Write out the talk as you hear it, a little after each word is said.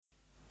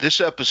This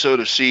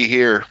episode of See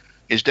Here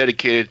is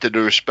dedicated to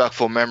the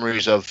respectful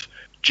memories of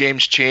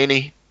James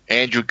Chaney,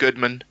 Andrew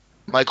Goodman,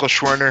 Michael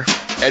Schwerner,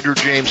 Edward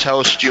James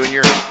House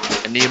Jr.,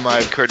 and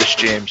Nehemiah Curtis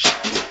James.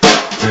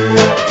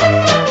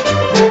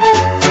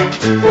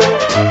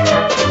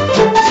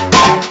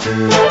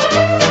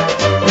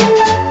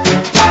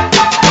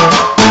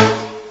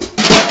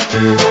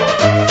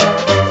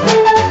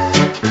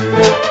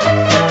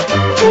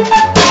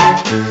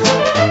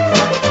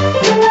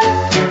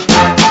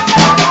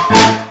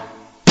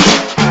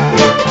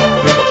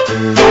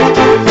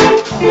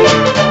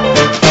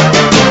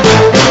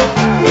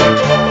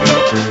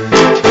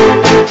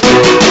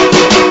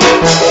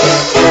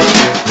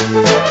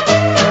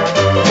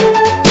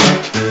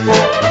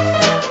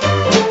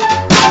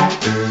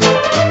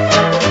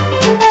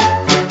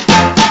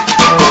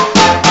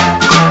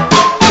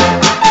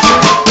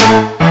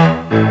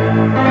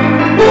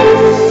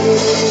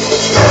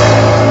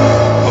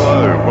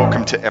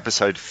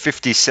 Episode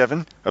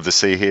 57 of the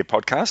See Here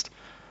podcast.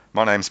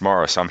 My name's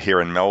Morris. I'm here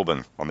in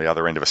Melbourne. On the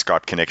other end of a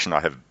Skype connection, I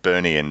have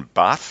Bernie in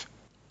Bath.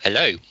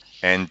 Hello.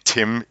 And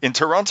Tim in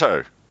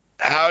Toronto.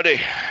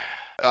 Howdy.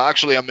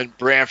 Actually, I'm in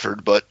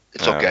Brantford, but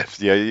it's okay.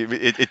 Yeah,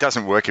 it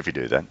doesn't work if you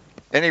do that.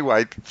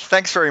 Anyway,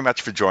 thanks very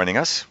much for joining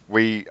us.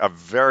 We are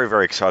very,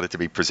 very excited to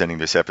be presenting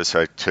this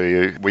episode to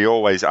you. We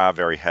always are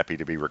very happy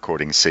to be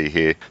recording See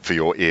Here for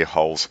your ear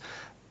holes,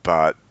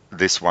 but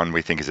this one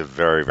we think is a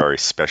very, very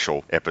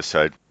special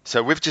episode.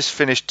 So we've just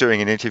finished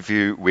doing an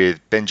interview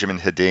with Benjamin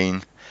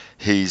Hedin.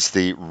 He's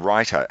the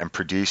writer and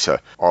producer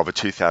of a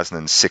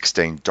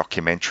 2016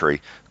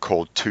 documentary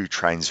called Two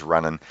Trains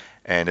Runnin'.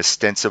 And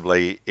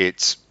ostensibly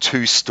it's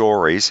two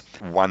stories,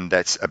 one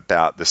that's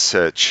about the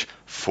search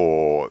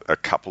for a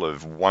couple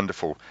of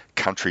wonderful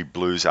country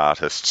blues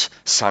artists,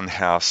 Son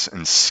House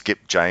and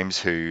Skip James,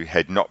 who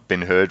had not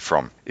been heard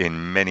from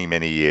in many,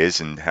 many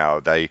years, and how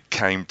they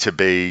came to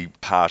be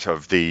part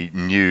of the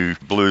new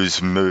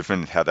blues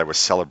movement, how they were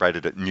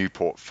celebrated at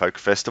Newport Folk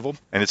Festival.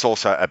 And it's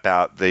also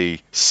about the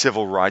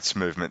civil rights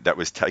movement that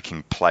was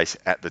taking place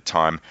at the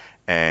time,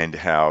 and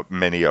how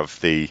many of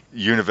the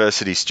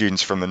university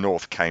students from the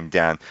North came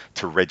down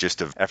to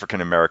register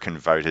African-American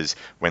voters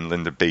when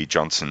Lyndon B.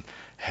 Johnson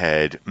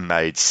had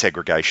made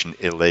segregation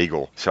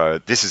illegal. So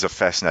this is a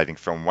fascinating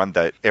film, one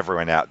that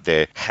everyone out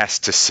there has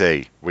to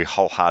see. We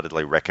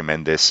wholeheartedly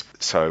recommend this.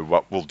 So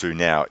what we'll do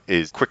now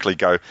is quickly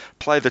go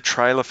play the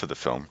trailer for the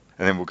film,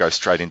 and then we'll go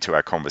straight into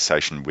our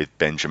conversation with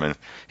Benjamin.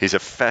 He's a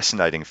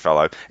fascinating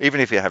fellow. Even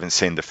if you haven't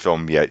seen the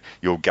film yet,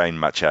 you'll gain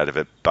much out of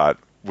it, but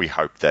we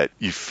hope that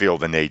you feel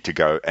the need to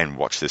go and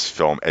watch this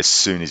film as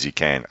soon as you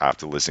can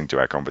after listening to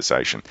our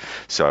conversation.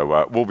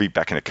 So we'll be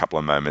back in a couple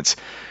of moments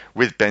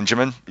with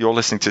Benjamin. You're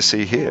listening to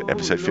See Here,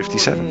 episode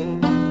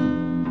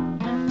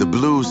 57. The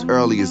blues'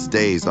 earliest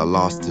days are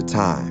lost to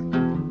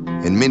time,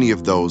 and many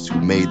of those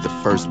who made the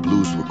first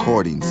blues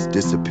recordings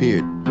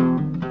disappeared.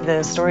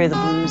 The story of the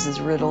blues is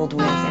riddled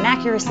with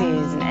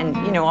inaccuracies and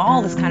you know,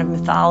 all this kind of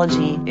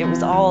mythology. It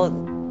was all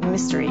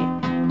mystery.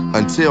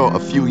 Until a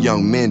few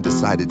young men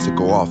decided to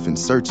go off in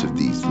search of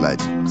these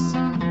legends.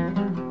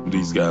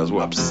 These guys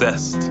were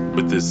obsessed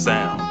with this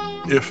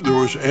sound. If there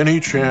was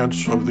any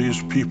chance of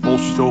these people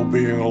still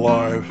being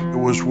alive, it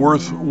was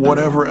worth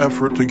whatever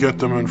effort to get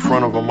them in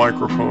front of a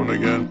microphone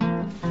again.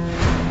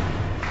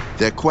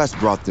 Their quest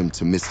brought them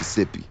to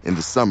Mississippi in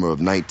the summer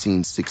of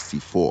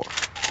 1964.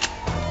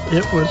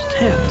 It was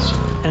tense,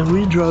 and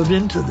we drove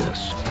into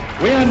this.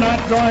 We are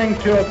not going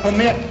to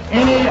permit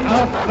any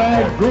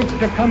outside group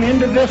to come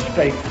into this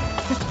state.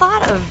 The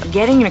thought of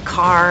getting in a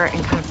car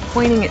and kind of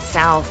pointing it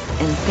south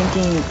and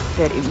thinking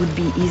that it would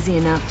be easy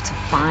enough to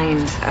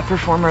find a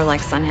performer like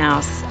Son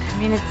House, I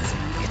mean, it's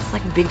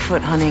like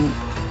Bigfoot hunting.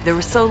 There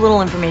was so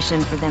little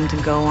information for them to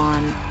go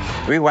on.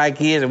 3 white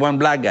kids and 1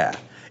 black guy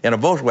in a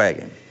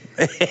Volkswagen.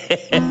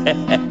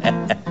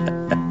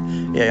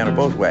 Yeah, in a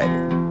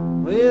Volkswagen.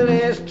 Well,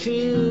 there's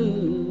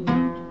 2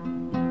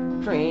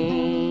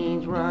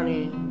 trains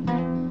running,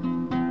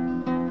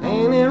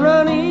 and they're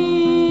running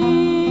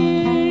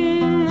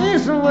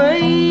this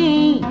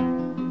way.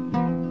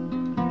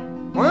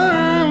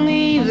 One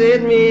leaves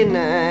at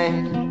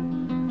midnight,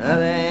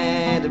 other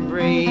at the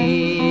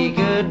break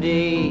of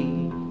day,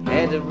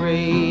 at the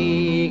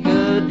break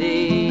of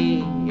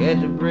day,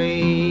 at the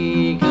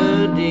break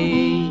of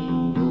day.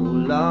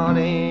 Oh,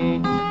 Lordy,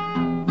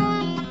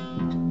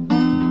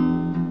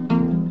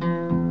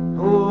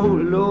 oh,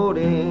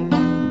 Lordy.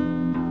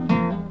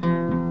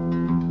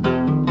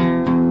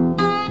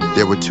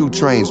 There were 2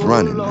 trains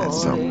running that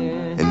summer,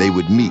 and they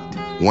would meet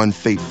one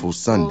fateful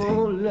Sunday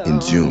in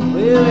June.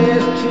 Well,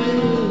 there's 2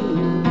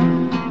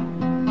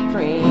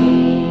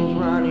 trains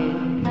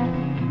running.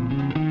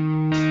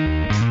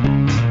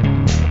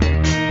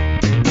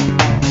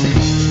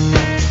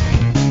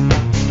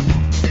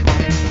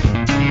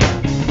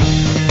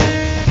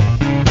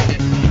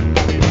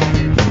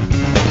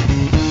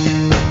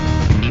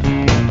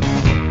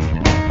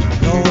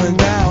 Going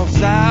down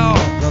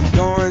south, I'm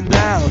going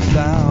down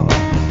south.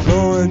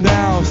 Going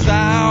down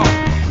south,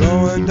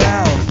 going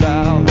down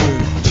south.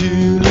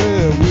 Chilly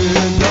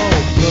wind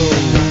don't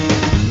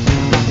blow.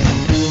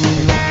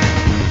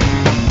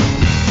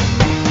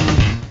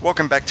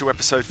 Welcome back to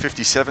episode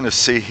 57 of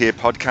See Here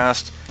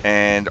podcast.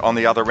 And on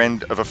the other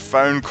end of a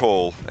phone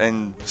call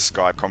and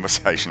Skype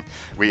conversation,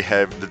 we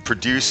have the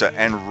producer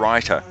and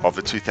writer of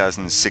the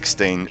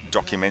 2016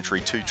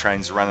 documentary Two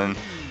Trains Runnin',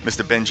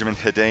 Mr. Benjamin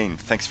Hedin.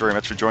 Thanks very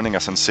much for joining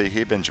us on See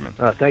Here, Benjamin.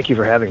 Thank you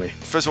for having me.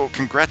 First of all,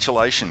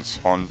 congratulations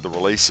on the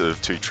release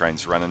of Two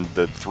Trains Runnin'.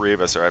 The three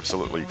of us are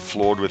absolutely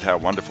floored with how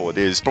wonderful it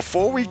is.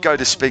 Before we go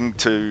to speaking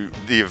to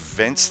the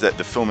events that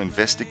the film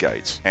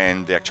investigates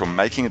and the actual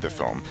making of the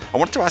film, I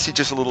wanted to ask you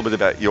just a little bit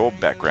about your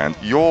background.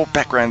 Your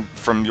background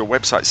from your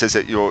website says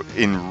that you're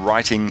in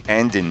writing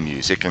and in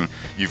music, and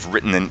you've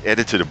written and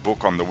edited a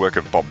book on the work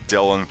of Bob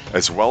Dylan,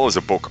 as well as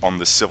a book on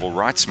the civil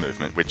rights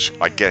movement, which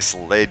I guess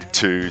led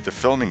to the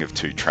filming of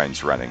Two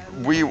Trains Running.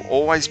 Were you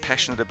always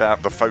passionate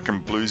about the folk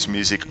and blues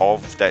music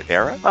of that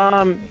era?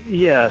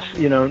 Yes,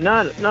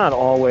 not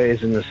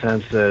always in the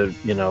sense that,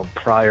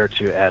 prior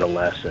to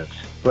adolescence.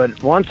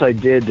 But once I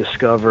did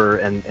discover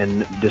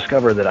and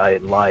discover that I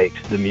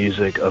liked the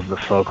music of the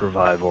folk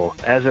revival,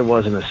 as it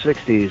was in the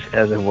 60s,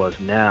 as it was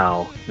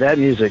now, that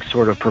music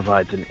sort of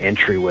provides an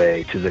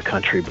entryway to the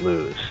country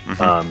blues,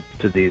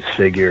 to these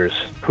figures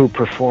who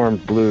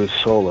performed blues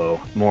solo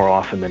more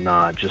often than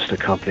not, just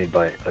accompanied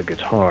by a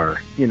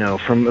guitar.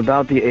 From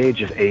about the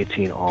age of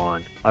 18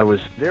 on, I was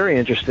very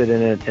interested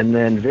in it, and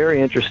then very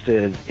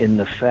interested in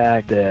the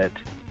fact that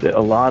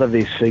a lot of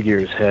these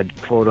figures had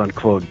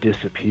quote-unquote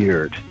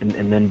disappeared and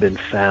then been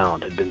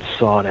found, had been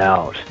sought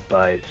out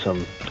by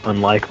some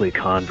unlikely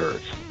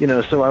converts.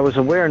 So I was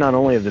aware not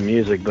only of the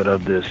music but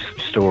of this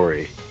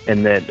story.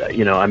 And that,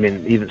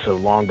 even so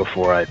long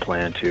before I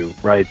planned to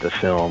write the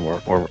film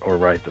or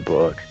write the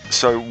book.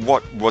 So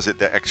what was it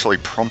that actually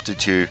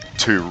prompted you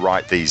to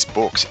write these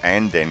books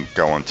and then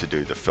go on to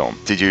do the film?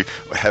 Did you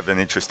have an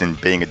interest in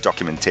being a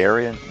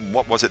documentarian?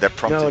 What was it that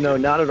prompted you? No,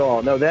 not at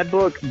all. No, that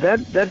book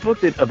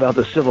about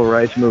the civil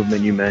rights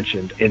movement you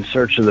mentioned, In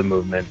Search of the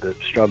Movement, the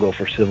struggle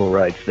for civil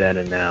rights then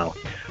and now.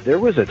 There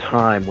was a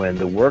time when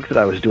the work that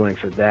I was doing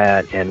for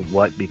that and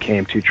what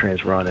became Two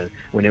Trains Runnin',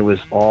 when it was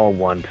all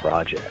one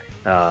project.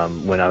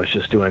 When I was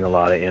just doing a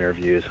lot of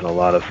interviews and a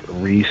lot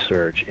of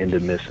research into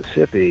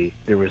Mississippi,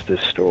 there was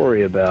this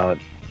story about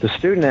the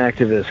student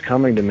activists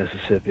coming to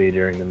Mississippi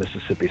during the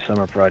Mississippi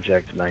Summer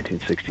Project of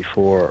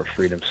 1964, or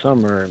Freedom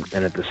Summer,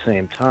 and at the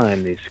same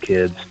time, these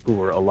kids who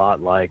were a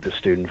lot like the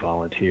student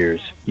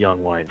volunteers,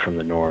 young white from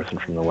the North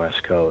and from the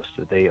West Coast,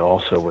 that they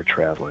also were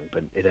traveling,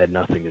 but it had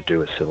nothing to do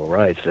with civil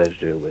rights. It had to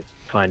do with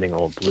finding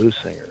old blues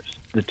singers.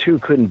 The two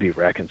couldn't be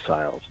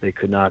reconciled. They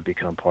could not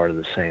become part of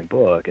the same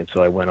book, and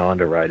so I went on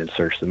to write In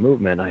Search of the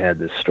Movement. I had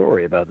this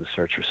story about the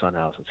search for Son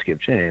House and Skip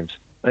James.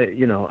 I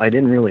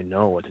didn't really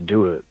know what to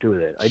do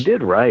with it. I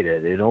did write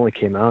it. It only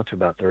came out to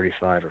about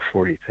 35 or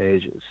 40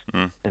 pages.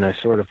 And I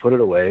sort of put it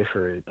away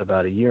for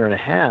about a year and a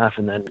half,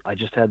 and then I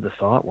just had the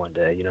thought one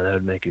day, that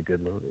would make a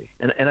good movie.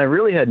 And I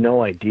really had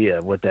no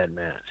idea what that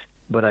meant.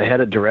 But I had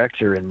a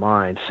director in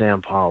mind,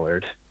 Sam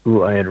Pollard,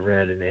 who I had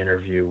read an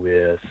interview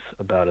with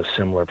about a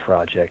similar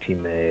project he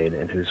made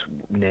and whose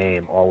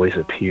name always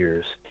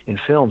appears in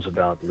films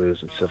about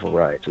blues and civil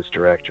rights as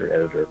director,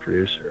 editor,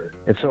 producer.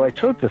 And so I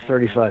took the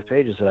 35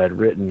 pages that I'd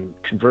written,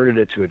 converted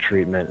it to a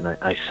treatment, and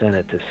I sent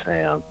it to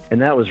Sam.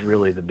 And that was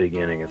really the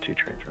beginning of Two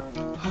Trains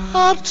Runnin'.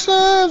 Hard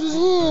times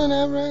in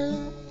every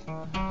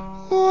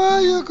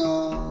where you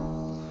go.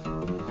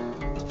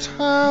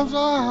 Times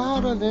are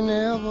harder than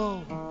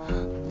ever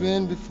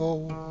been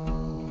before.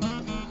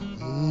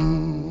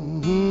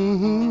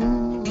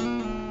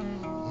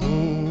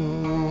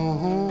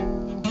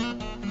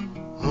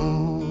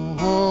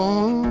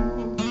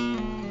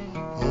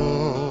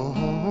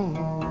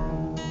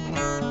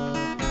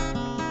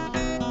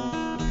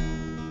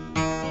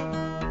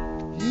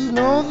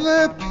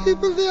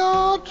 People, they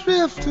are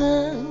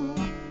drifting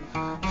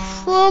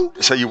from...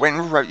 So you went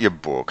and wrote your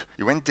book.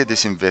 You went and did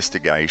this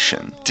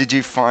investigation. Did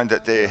you find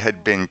that there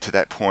had been, to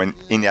that point,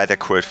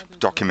 inadequate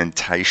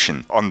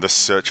documentation on the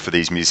search for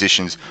these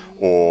musicians,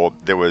 or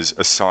there was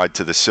a side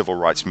to the civil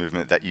rights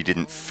movement that you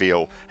didn't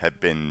feel had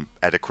been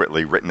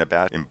adequately written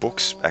about in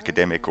books,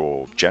 academic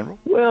or general?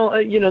 Well,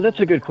 that's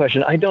a good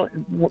question.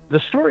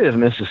 The story of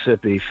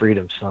Mississippi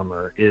Freedom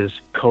Summer is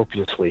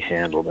copiously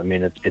handled. I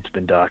mean, it's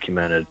been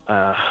documented.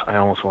 I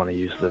almost want to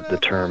use the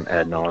term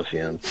ad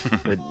nauseum,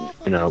 but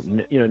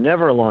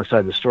never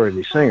alongside the story of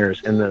these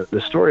singers and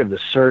the story of the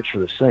search for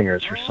the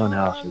singers for Son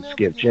House and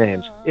Skip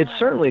James. It's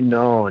certainly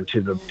known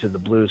to the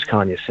blues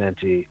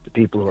cognoscenti, the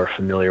people who are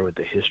familiar with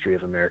the history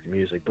of American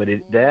music, but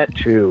that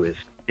too is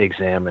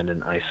examined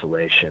in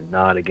isolation,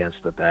 not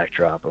against the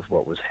backdrop of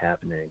what was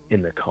happening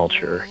in the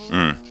culture.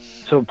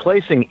 So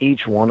placing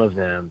each one of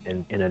them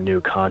in a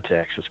new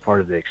context was part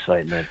of the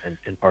excitement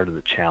and part of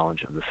the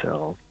challenge of the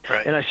film.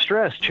 Right. And I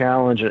stress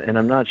challenge, and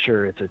I'm not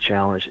sure it's a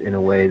challenge in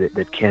a way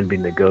that can be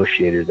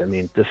negotiated. I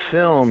mean, the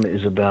film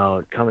is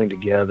about coming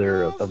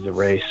together of the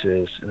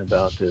races and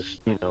about this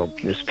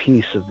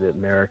piece of the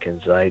American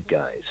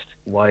zeitgeist.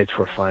 Whites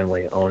were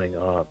finally owning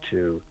up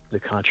to the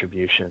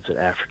contributions that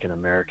African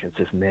Americans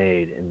have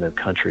made in the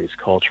country's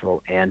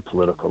cultural and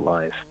political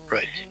life.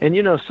 Right. And,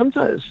 you know,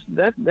 sometimes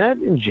that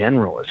in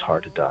general is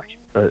hard to document.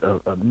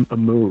 A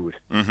mood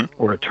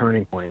or a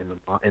turning point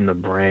in the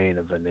brain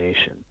of a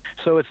nation.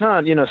 So it's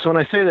not, you know, so when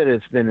I say that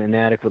it's been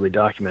inadequately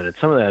documented,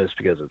 some of that is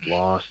because it's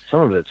lost.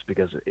 Some of it's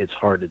because it's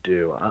hard to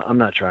do. I'm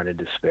not trying to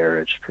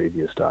disparage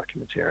previous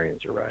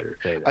documentarians or writers.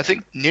 I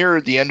think near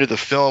the end of the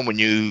film, when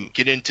you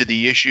get into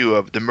the issue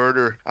of the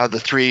murder of the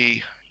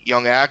 3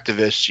 young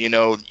activists, you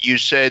know, you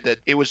said that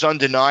it was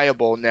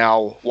undeniable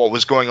now what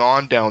was going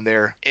on down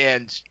there.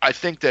 And I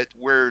think that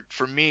where,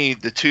 for me,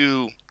 the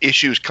 2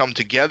 issues come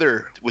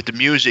together with the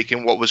music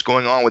and what was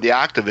going on with the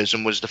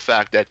activism was the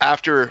fact that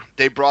after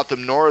they brought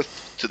them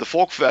north to the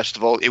folk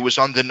festival, it was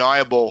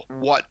undeniable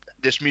what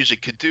this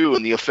music could do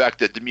and the effect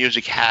that the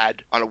music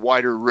had on a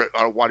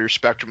wider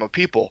spectrum of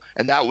people.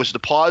 And that was the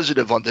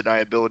positive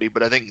undeniability.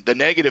 But I think the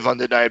negative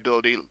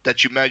undeniability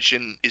that you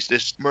mentioned is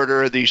this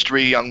murder of these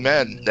 3 young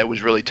men that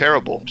was really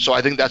terrible. So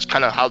I think that's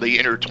kind of how they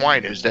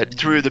intertwine, is that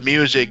through the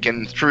music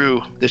and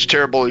through this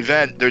terrible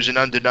event, there's an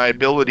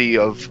undeniability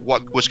of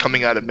what was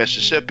coming out of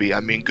Mississippi.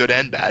 I mean, good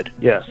and bad.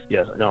 Yes.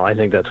 No, I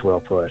think that's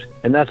well put.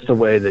 And that's the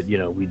way that, you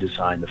know, we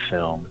designed the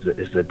film,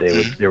 is that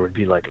there would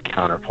be like a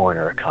counterpoint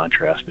or a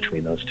contrast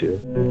between those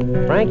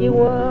 2. Frankie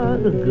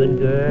was a good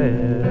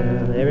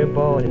girl,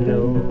 everybody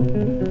knows.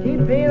 She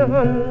paid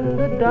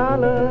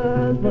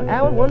 $100 for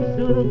our 1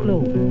 suit of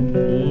clothes.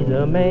 He's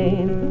a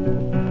man,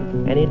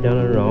 and he done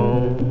her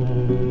wrong.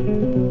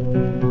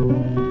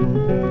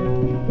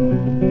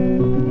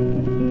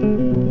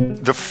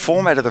 The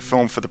format of the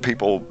film, for the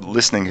people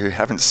listening who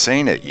haven't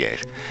seen it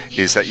yet,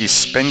 is that you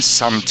spend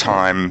some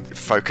time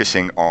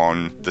focusing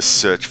on the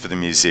search for the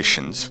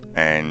musicians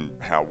and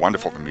how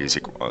wonderful the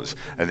music was,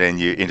 and then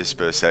you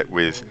intersperse that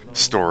with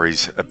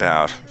stories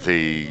about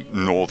the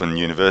Northern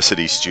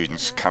University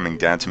students coming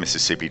down to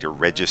Mississippi to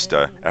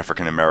register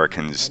African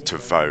Americans to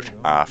vote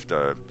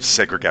after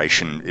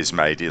segregation is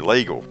made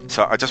illegal.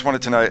 So I just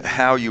wanted to know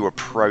how you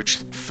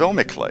approached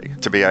filmically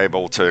to be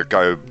able to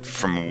go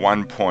from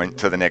one point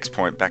to the next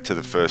point back to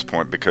the first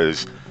point,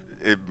 because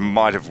it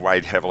might have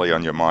weighed heavily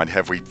on your mind.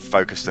 Have we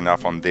focused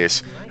enough on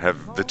this?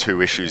 Have the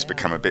 2 issues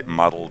become a bit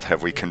muddled?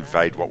 Have we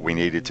conveyed what we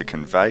needed to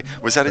convey?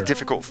 Was that a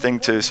difficult thing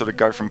to sort of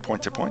go from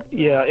point to point?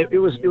 Yeah, it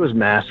was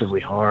massively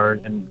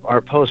hard, and our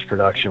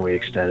post-production we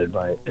extended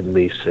by at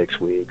least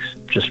 6 weeks,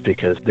 just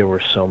because there were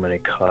so many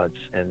cuts,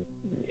 and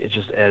it's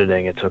just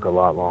editing, it took a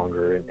lot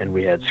longer, and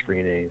we had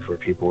screenings where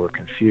people were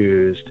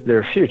confused. There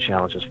are a few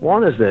challenges.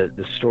 One is that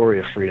the story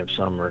of Freedom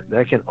Summer,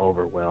 that can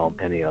overwhelm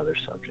any other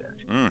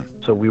subject.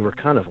 So we were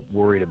kind of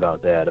worried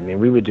about that. I mean,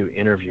 we would do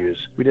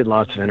interviews. We did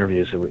lots of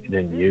interviews that we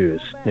didn't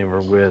use. They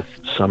were with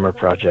Summer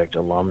Project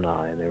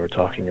alumni, and they were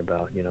talking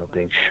about, you know,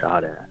 being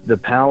shot at. The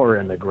power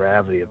and the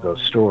gravity of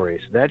those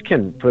stories, that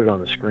can put it on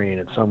the screen.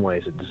 In some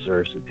ways, it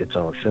deserves its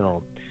own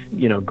film.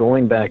 You know,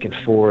 going back and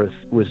forth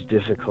was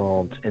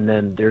difficult. And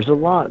then there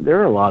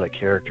are a lot of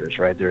characters,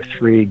 right? There are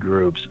 3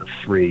 groups of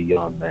 3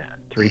 young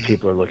men. 3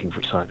 people are looking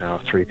for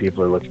Sunhouse, 3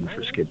 people are looking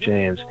for Skip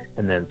James,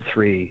 and then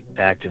 3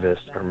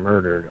 activists are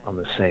murdered on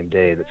the same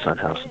day that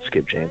Sunhouse and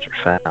Skip James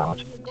are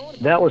found.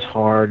 That was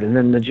hard, and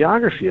then the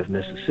geography of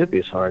Mississippi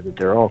is hard, that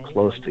they're all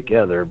close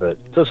together, but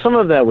so some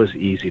of that was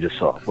easy to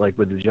solve. Like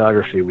with the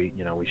geography, we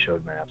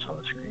showed maps on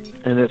the screen.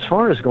 And as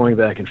far as going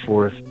back and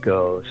forth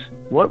goes,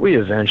 what we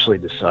eventually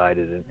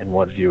decided, and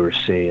what viewers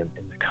see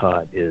in the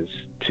cut, is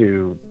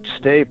to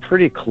stay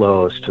pretty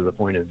close to the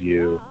point of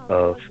view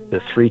of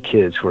the 3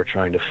 kids who are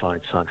trying to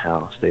find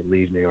Sunhouse. They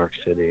leave New York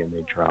City and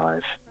they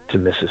drive to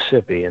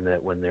Mississippi, and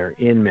that when they're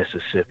in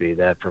Mississippi,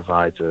 that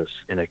provides us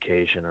an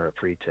occasion or a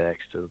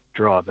pretext to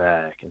draw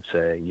back and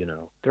say, you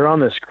know, they're on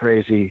this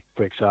crazy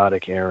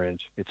quixotic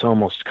errand. It's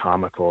almost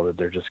comical that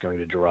they're just going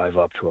to drive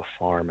up to a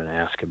farm and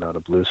ask about a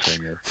blues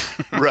singer.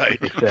 Right.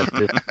 Except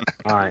this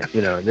time,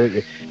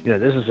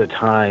 this is a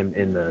time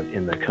in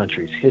the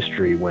country's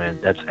history when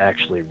that's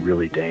actually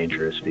really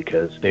dangerous,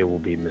 because they will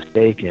be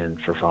mistaken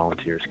for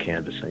volunteers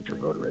canvassing for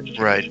voter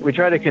registration. Right. We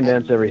try to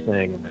condense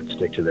everything and then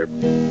stick to their...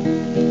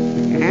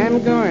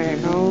 I'm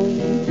going home,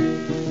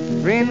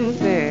 friends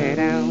sit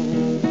down,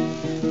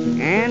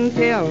 and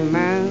tell our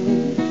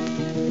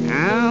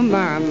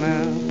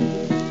mama.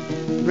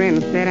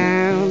 Friends sit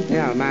down,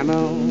 tell my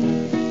mom.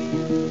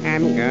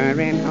 I'm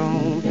going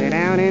home, sit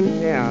down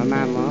and tell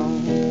my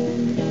mom.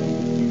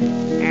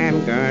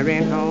 I'm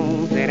going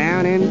home, sit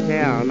down and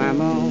tell my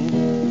mom.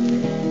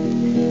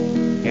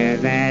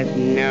 'Cause there's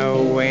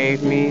no way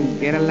for me to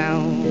get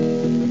along.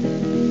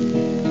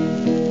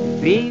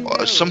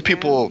 Some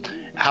people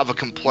have a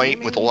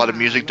complaint with a lot of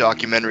music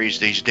documentaries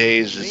these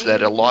days, is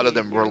that a lot of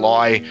them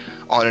rely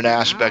on an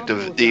aspect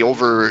of the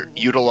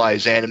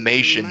overutilized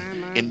animation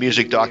in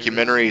music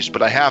documentaries.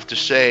 But I have to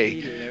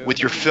say, with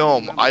your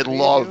film, I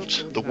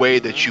loved the way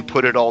that you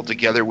put it all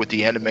together with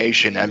the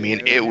animation. I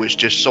mean, it was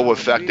just so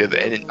effective,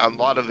 and a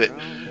lot of it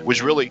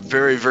was really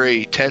very,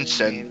 very tense,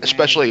 and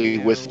especially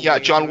with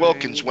John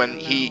Wilkins when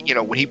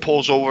he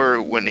pulls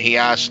over, when he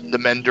asks the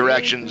men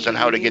directions on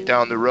how to get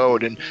down the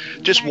road, and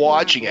just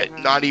watching it,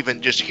 not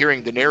even just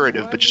hearing the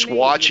narrative, but just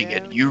watching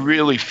it, you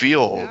really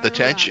feel the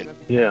tension.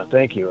 Yeah,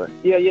 thank you.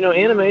 Yeah,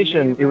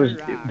 animation, it was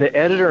the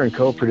editor and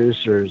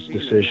co-producer's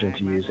decision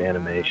to use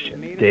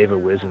animation,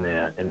 Dava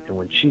Wizenat, and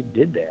when she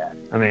did that,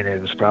 I mean,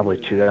 it was probably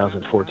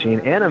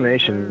 2014,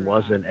 animation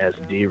wasn't as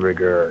de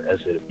rigueur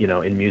as it,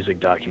 in music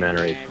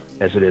documentaries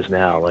as it is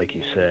now, like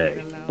you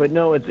say. But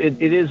no, it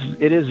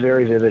is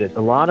very vivid.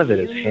 A lot of it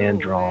is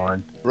hand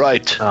drawn,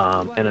 right?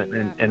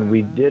 And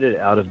we did it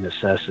out of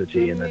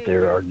necessity, in that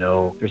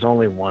there's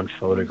only one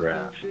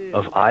photograph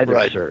of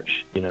either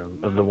search,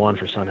 of the one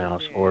for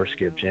Sunhouse or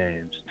Skip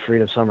James.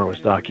 Freedom Summer was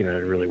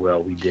documented really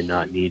well. We did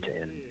not need to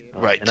end.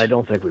 Right. And I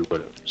don't think we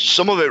would have.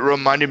 Some of it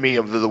reminded me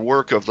of the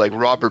work of like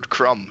Robert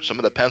Crumb, some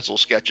of the pencil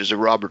sketches of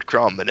Robert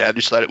Crumb, and I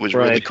just thought it was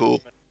really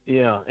cool.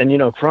 Yeah,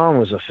 and Crumb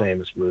was a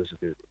famous blues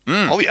dude.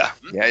 Oh yeah.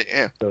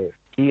 Yeah. So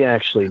he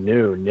actually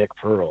knew Nick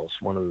Pearls,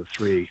 one of the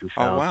three who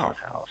found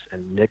Sunhouse,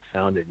 and Nick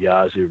founded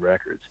Yazoo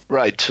Records.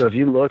 Right. So if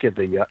you look at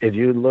the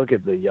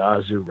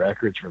Yazoo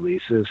Records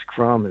releases,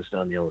 Crumb has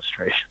done the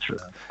illustrations for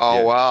them.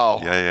 Oh wow.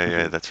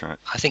 Yeah, that's right.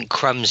 I think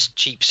Crumb's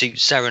Cheap Suit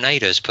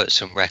Serenaders put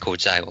some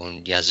records out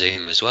on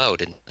Yazoo as well,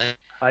 didn't they?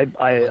 I'm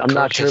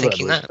not sure about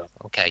that. So.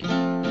 Okay.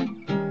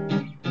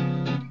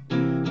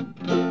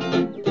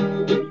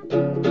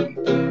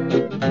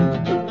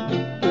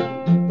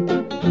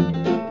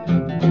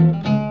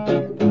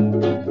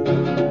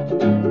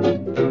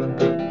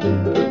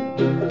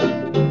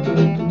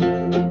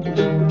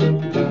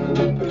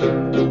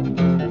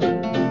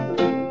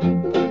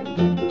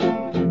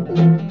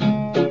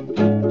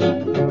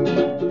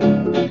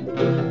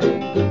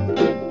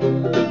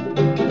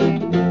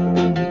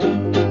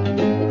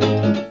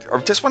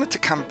 I just wanted to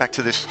come back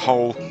to this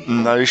whole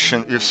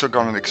notion. You've sort of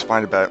gone and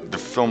explained about the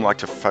film like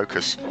to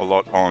focus a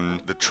lot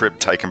on the trip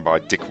taken by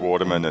Dick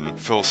Waterman and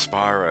Phil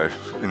Spiro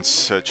in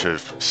search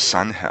of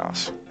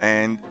Sunhouse.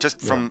 And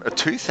just from a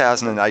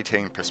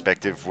 2018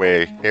 perspective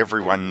where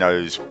everyone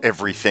knows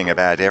everything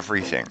about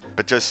everything,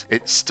 but just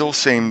it still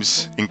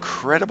seems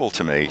incredible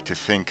to me to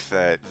think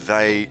that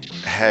they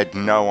had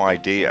no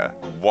idea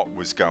what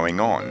was going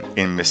on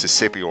in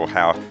Mississippi or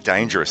how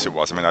dangerous it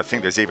was. I mean, I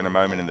think there's even a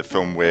moment in the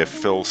film where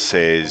Phil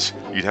says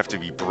you'd have to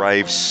be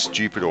brave,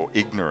 stupid, or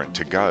ignorant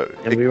to go.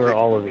 And we were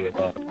all of the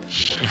above.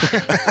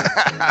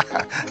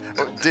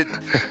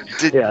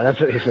 Yeah,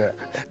 that's what he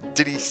said.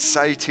 Did he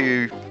say to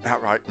you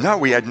outright, no,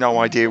 we had no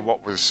idea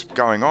what was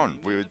going on?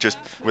 Were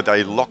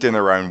they locked in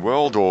their own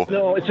world, or?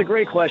 No, it's a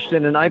great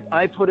question, and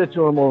I put it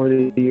to him over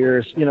the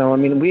years.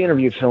 We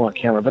interviewed Phil on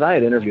camera, but I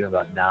had interviewed him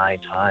about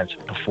 9 times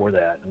before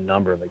that, a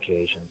number of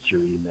occasions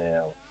through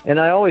email. And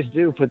I always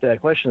do put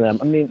that question to them.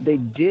 I mean, they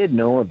did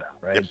know about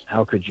it, right? Yep.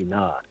 How could you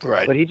not?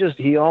 Right. But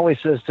he always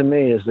says to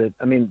me is that,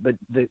 but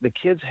the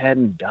kids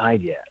hadn't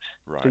died yet.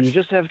 Right. So you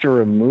just have to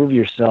remove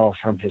yourself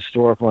from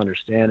historical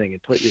understanding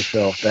and put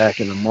yourself back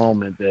in the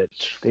moment that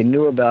they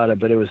knew about it,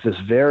 but it was this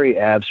very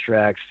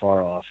abstract,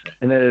 far off.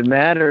 And that it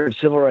mattered,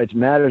 civil rights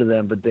mattered to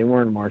them, but they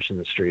weren't marching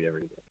the street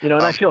every day. And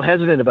I feel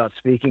hesitant about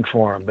speaking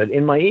for him, but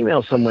in my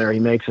email somewhere, he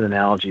makes an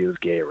analogy with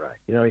gay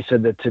rights. He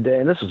said that today,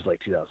 and this was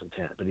like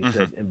 2010, but he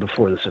said, and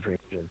before the Supreme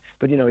Court,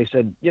 but he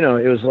said,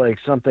 it was like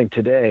something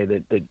today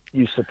that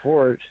you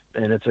support,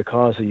 and it's a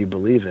cause that you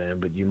believe in,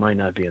 but you might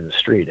not be in the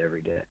street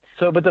every day.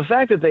 So, but the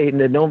fact that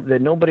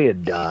that nobody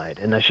had died,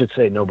 and I should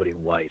say nobody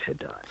white had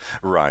died.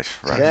 Right.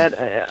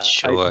 That,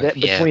 sure.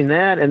 Between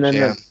that and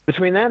then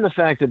between that and the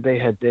fact that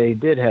they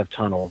did have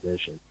tunnel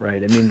vision,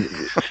 right? I mean,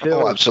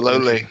 Phil,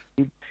 absolutely.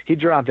 He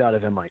dropped out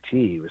of MIT.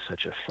 He was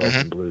such a folk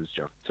and blues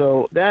junk.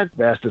 So that's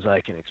best as I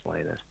can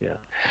explain it.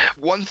 Yeah.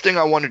 One thing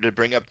I wanted to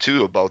bring up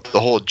too about the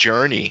whole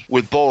journey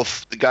with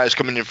both the guys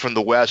coming in from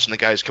the West and the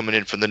guys coming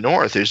in from the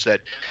North is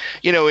that,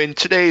 in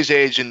today's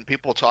age, and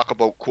people talk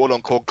about quote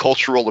unquote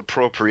cultural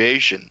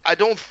appropriation, I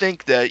don't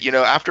think that,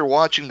 after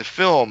watching the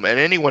film, and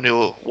anyone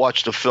who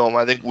watched the film,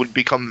 I think would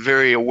become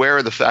very aware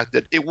of the fact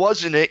that it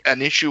wasn't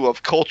an issue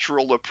of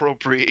cultural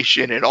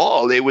appropriation at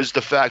all. It was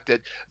the fact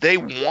that they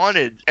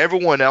wanted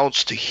everyone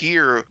else to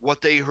hear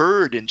what they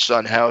heard in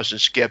Sunhouse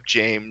and Skip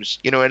James,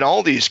 and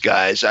all these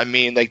guys. I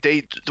mean, like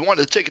they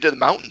wanted to take it to the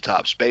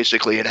mountaintops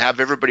basically and have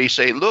everybody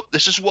say, look,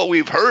 this is what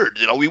we've heard.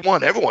 We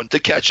want everyone to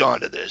catch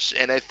on to this.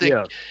 And I think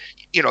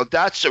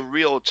that's a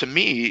real, to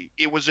me,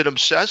 it was an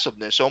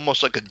obsessiveness,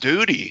 almost like a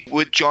duty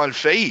with John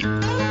Fahey.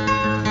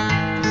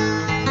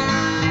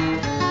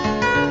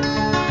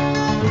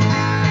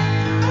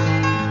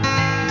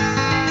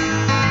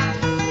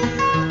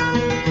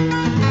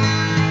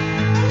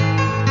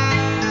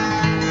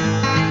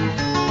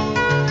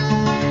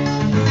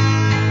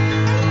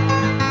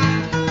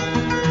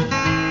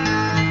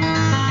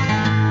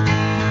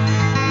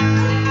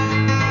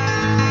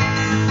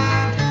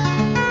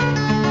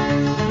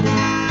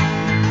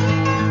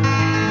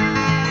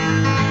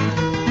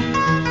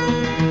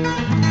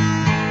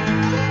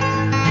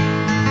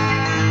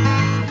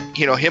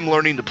 him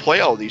learning to play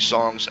all these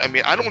songs. I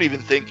mean, I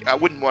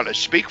wouldn't want to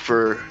speak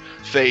for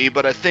Fahey,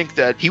 but I think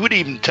that he would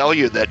even tell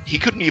you that he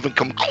couldn't even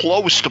come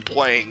close to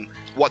playing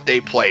what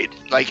they played.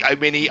 Like, I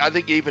mean, I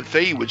think even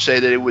Fahey would say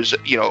that it was,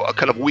 a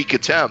kind of weak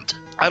attempt.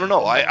 I don't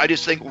know. I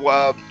just think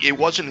it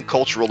wasn't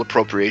cultural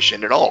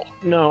appropriation at all.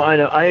 No, I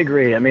know. I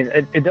agree. I mean,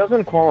 it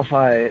doesn't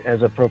qualify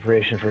as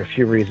appropriation for a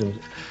few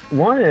reasons.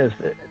 One is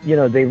that,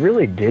 they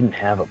really didn't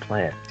have a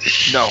plan.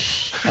 No.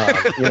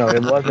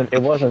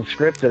 It wasn't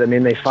scripted. I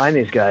mean, they find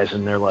these guys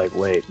and they're like,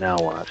 wait, now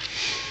what?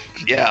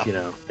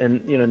 Yeah.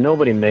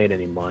 Nobody made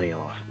any money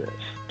off of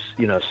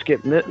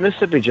this.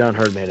 Mississippi John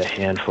Hurt made a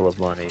handful of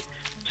money.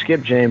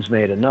 Skip James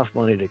made enough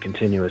money to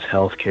continue his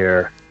health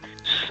care.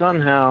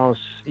 Sunhouse,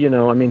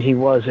 he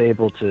was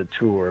able to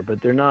tour,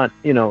 but they're not,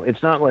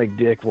 it's not like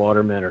Dick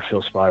Waterman or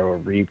Phil Spiro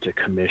reaped a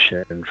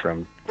commission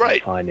from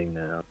finding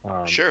them.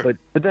 Sure.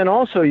 But then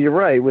also, you're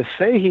right, with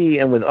Fahey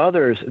and with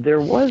others, there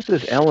was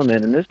this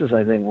element, and this is,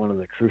 I think, one of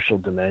the crucial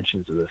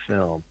dimensions of the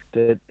film,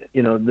 that,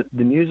 the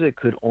music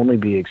could only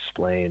be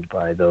explained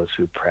by those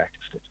who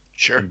practiced it.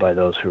 Sure. And by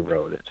those who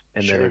wrote it.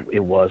 And Sure. that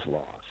it was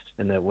lost.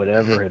 And that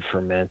whatever had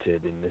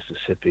fermented in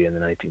Mississippi in the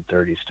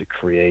 1930s to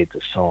create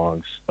the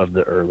songs of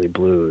the early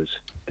blues,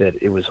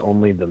 that it was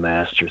only the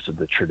masters of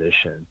the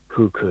tradition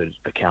who could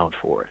account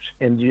for it.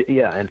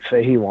 And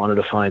Fahey wanted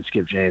to find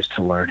Skip James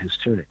to learn his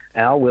tuning.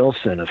 Al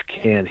Wilson of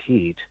Canned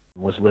Heat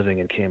was living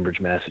in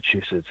Cambridge,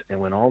 Massachusetts, and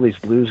when all these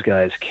blues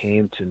guys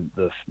came to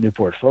the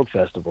Newport Folk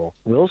Festival,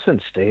 Wilson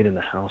stayed in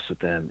the house with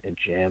them and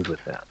jammed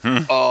with them.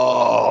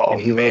 Oh,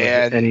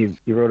 man.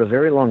 He wrote a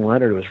very long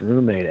letter to his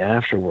roommate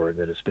afterward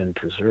that has been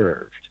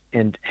preserved.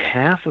 And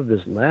half of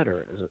his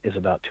letter is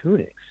about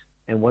tunings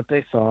and what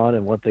they thought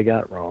and what they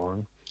got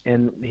wrong.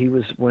 And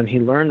when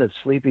he learned that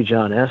Sleepy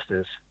John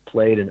Estes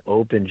played an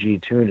open G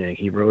tuning,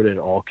 he wrote it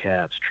all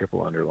caps,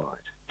 triple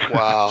underlined.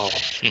 Wow.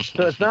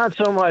 So it's not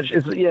so much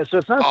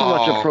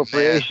much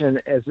appropriation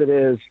as it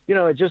is,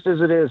 just as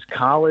it is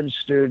college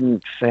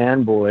student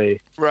fanboy,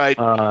 right?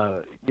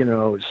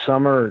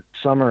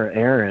 Summer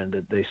errand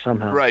that they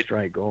somehow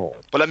strike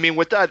gold. But I mean,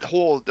 with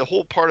the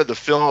whole part of the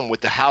film with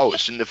the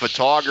house and the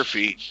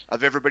photography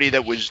of everybody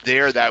that was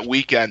there that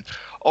weekend.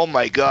 Oh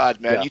my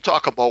God, man! Yeah. You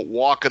talk about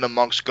walking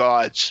amongst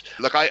gods.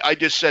 Like I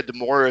just said to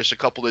Morris a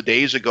couple of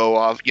days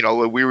ago,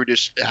 we were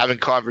just having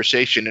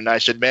conversation, and I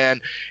said,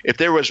 man, if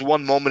there was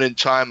one moment in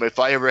time, if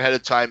I ever had a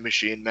time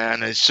machine,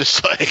 man, it's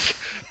just like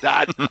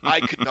that.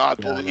 I could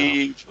not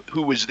believe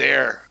who was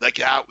there. Like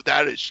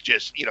that is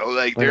just,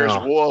 there's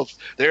Wolf,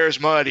 there's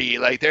Muddy,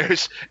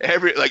 there's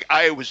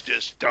I was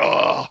just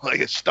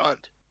a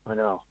stunned. I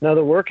know. Now,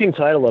 the working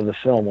title of the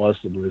film was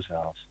The Blues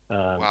House.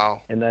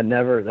 Wow. And that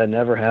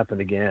never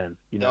happened again.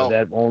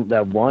 That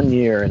one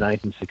year in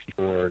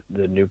 1964,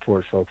 the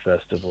Newport Folk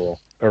Festival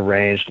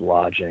arranged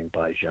lodging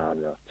by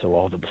genre, so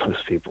all the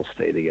blues people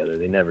stayed together.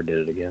 They never did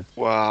it again.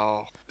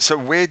 Wow. So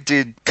where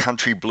did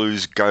country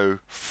blues go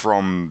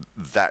from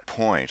that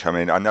point? I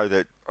mean, I know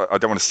that I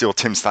don't want to steal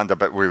Tim's thunder,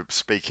 but we're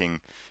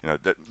speaking,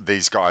 that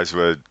these guys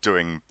were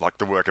doing like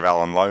the work of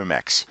Alan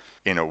Lomax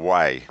in a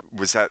way.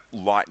 Was that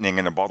lightning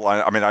in a bottle?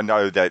 I mean, I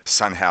know that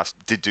Sunhouse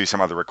did do some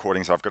other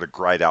recordings. I've got a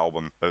great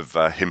album of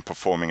him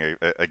performing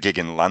a gig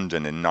in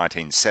London in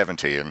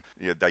 1970, and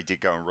they did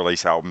go and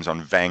release albums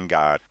on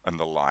Vanguard and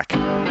the like. I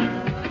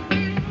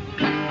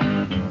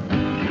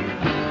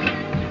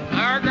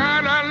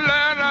got a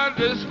letter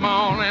this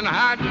morning,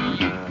 how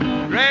do you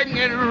reckon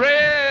it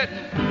read?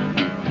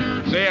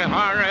 Say,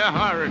 hurry,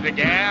 hurry, the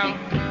gal,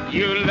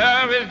 your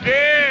love is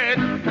dead.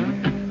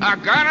 I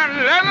got a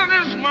letter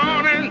this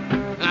morning,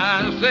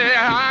 I say,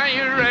 how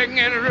you reckon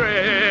it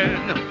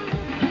read?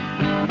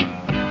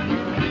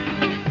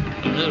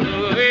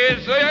 They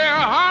say,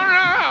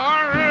 hurry,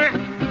 hurry,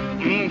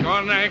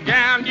 'cause the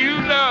gal you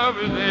love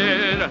is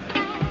dead.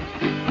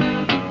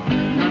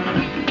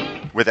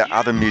 Were there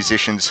other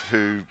musicians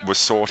who were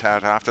sought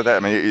out after that? I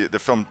mean, the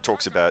film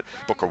talks about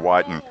Booker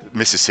White and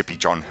Mississippi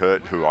John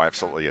Hurt, who I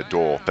absolutely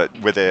adore, but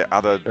were there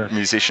other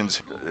musicians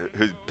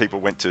who people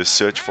went to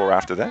search for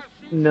after that?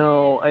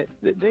 No,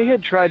 they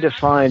had tried to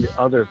find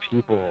other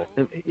people.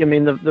 I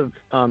mean,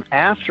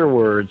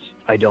 afterwards,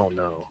 I don't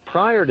know.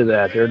 Prior to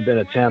that, there had been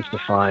attempts to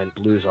find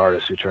blues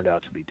artists who turned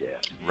out to be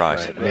dead. Right.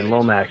 I mean,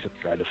 Lomax had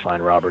tried to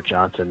find Robert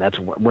Johnson. That's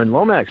when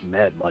Lomax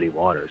met Muddy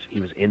Waters. He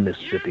was in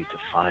Mississippi to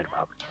find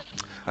Robert Johnson.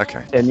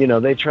 Okay. And,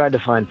 they tried to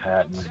find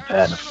Patton, and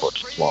Patton, of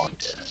course, was long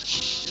dead.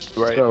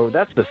 Right. So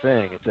that's the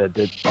thing, is that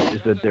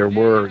there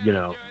were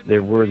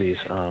these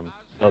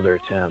other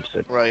attempts.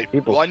 That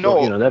people, well, I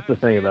know. That's the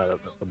thing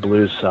about the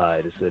blues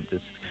side, is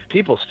that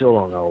people still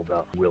don't know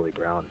about who Willie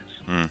Brown is.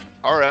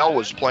 RL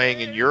was playing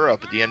in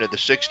Europe at the end of the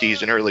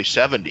 60s and early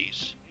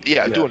 70s.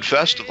 Yeah, doing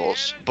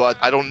festivals. But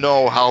I don't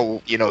know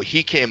how,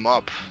 he came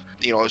up.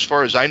 As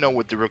far as I know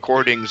with the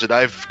recordings that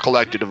I've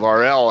collected of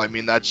RL, I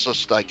mean, that's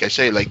just, like I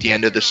say, like the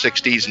end of the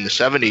 60s and the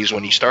 70s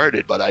when he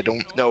started. But I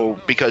don't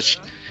know, because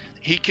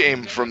he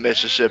came from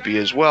Mississippi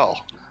as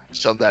well,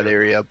 some of that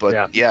area.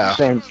 But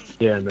same.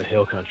 Yeah, in the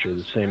hill country,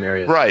 the same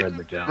area. Right. As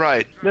Fred McDowell.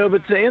 Right. No,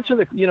 but to answer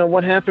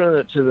what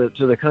happened to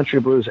the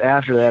country blues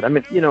after that? I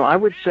mean, I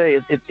would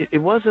say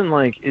it wasn't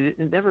like it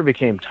never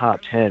became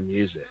top 10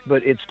 music,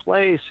 but its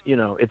place,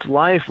 its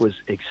life was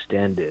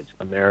extended.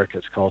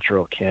 America's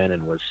cultural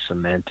canon was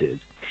cemented.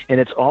 And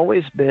it's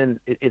always been,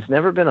 it's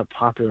never been a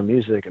popular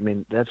music. I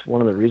mean, that's one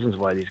of the reasons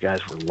why these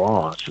guys were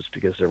lost, just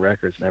because their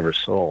records never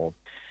sold.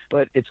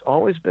 But it's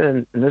always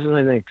been, and this is,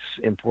 I think,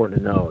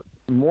 important to note,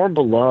 more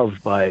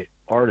beloved by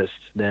artists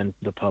than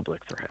the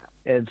public, perhaps.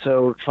 And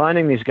so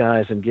finding these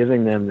guys and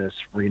giving them this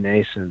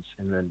renaissance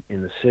in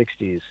the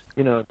 60s,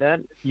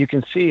 that you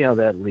can see how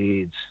that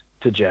leads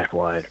to Jack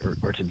White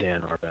or to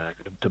Dan Auerbach,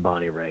 to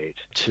Bonnie Raitt,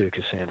 to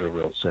Cassandra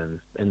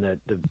Wilson, and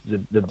that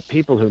the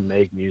people who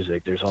make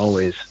music, there's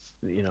always,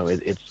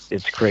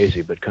 it's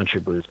crazy, but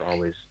country blues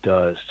always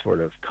does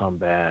sort of come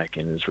back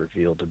and is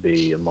revealed to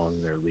be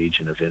among their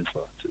legion of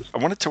influences. I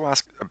wanted to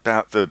ask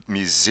about the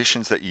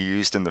musicians that you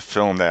used in the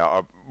film. Now,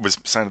 I was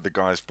saying to the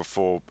guys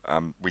before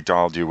we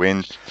dialed you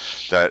in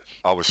that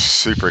I was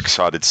super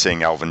excited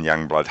seeing Alvin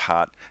Youngblood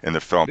Hart in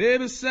the film.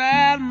 Baby,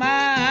 beside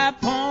my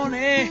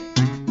pony,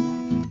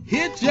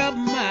 hitch up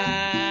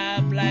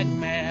my black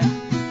mare.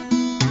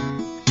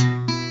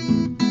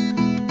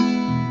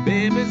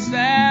 Baby,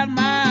 beside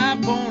my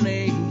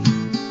pony,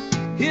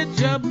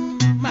 hitch up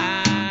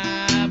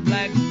my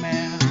black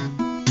mare.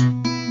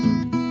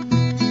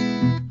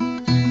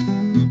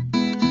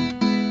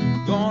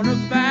 Gonna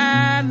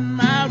find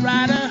my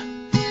rider,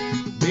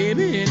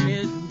 baby, in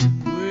this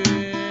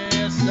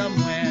world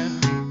somewhere.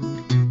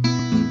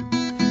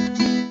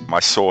 I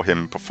saw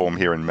him perform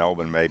here in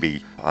Melbourne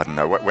maybe, I don't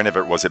know,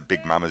 whenever it was at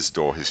Big Mama's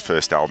Door, his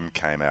first album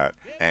came out,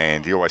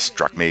 and he always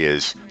struck me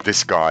as,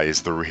 this guy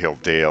is the real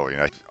deal,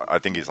 I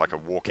think he's like a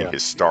walking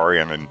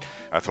historian, and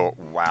I thought,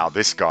 wow,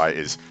 this guy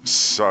is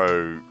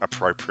so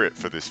appropriate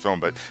for this film.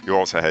 But you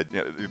also had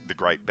the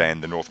great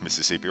band, the North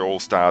Mississippi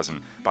All-Stars,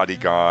 and Buddy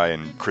Guy,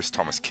 and Chris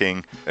Thomas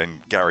King,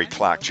 and Gary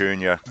Clark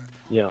Jr.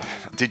 Yeah.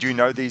 Did you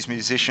know these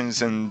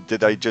musicians, and did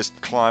they just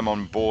climb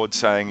on board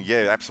saying,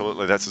 yeah,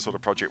 absolutely, that's the sort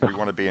of project we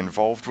want to be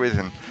involved with?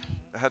 And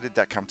how did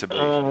that come to be?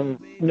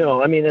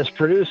 No, I mean, as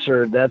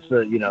producer, that's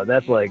like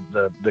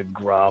the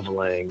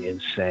groveling,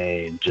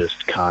 insane,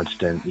 just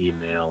constant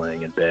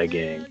emailing and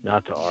begging,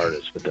 not the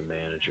artists, but the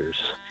managers.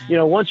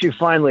 Once you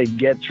finally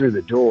get through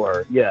the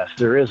door, yes,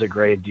 there is a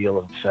great deal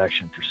of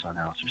affection for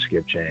Sunhouse or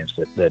Skip James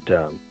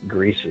that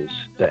greases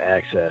the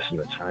access and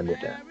the time with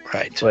them.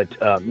 Right.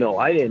 But no,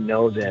 I didn't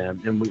know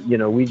them, and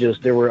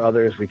there were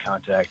others we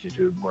contacted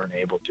who weren't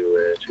able to do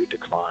it, who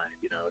declined.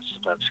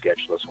 Sometimes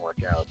schedule doesn't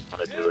work out,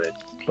 want to do it.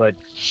 But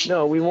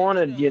no, we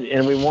wanted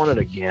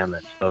a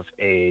gamut of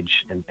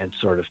age and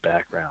sort of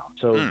background.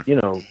 So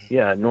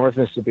North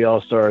Mississippi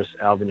All-Stars,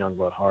 Alvin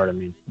Youngblood Hart. I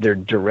mean, they're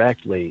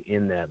directly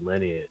in that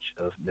lineage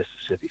of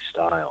Mississippi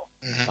style.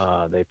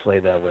 Mm-hmm. They play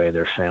that way.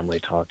 Their family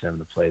taught them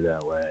to play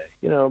that way.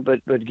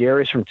 But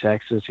Gary's from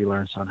Texas. He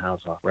learned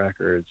Sunhouse off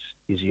records.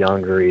 He's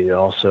younger. He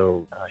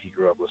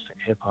grew up listening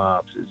to hip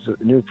hop. It's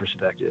a new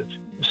perspective.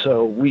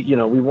 So we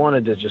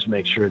wanted to just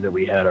make sure that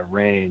we had a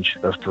range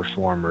of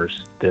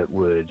performers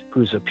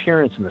whose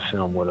appearance in the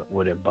film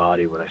would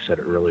embody what I said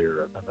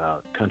earlier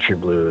about country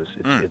blues,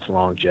 its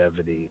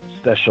longevity,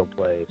 special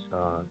place,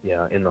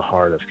 in the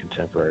heart of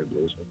contemporary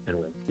blues and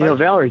women.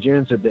 Valerie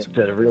June said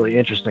a really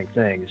interesting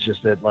thing. It's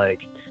just that, like,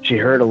 she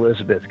heard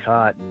Elizabeth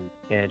Cotton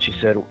and she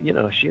said,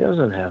 she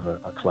doesn't have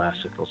a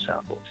classical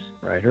sound voice,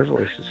 right? Her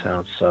voice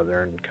sounds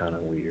southern, kind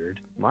of weird.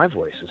 My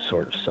voice is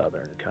sort of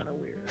southern and kind of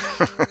weird.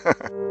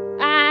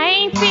 I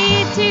ain't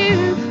fit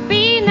to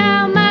be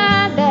no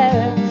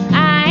mother.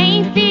 I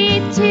ain't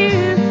fit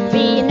to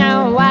be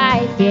no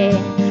wife, yeah.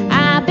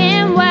 I've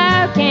been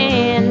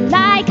working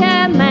like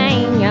a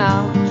man,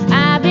 y'all.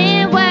 I've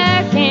been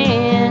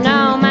working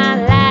all my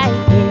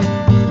life,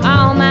 yeah.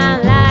 All my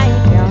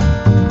life, y'all.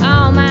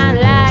 All my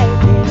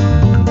life, yeah.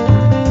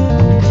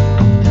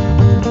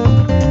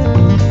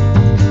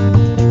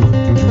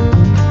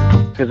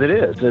 Because it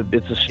is.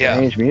 It's a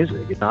strange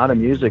music. It's not a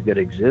music that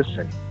exists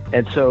anymore.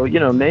 And so,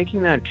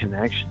 making that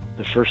connection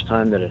the first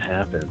time that it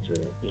happens,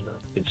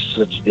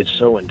 it's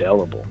so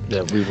indelible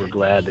that we were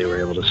glad they were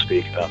able to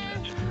speak about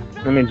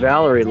that. I mean,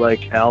 Valerie,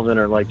 like Alvin,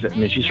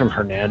 she's from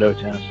Hernando,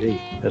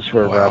 Tennessee. That's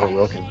where Robert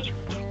Wilkins is.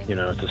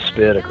 It's a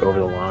spit over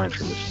the line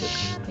from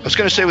Mississippi. I was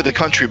going to say, with the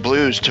country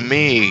blues, to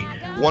me,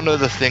 one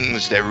of the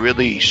things that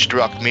really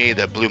struck me,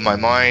 that blew my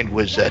mind,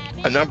 was that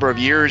a number of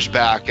years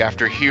back,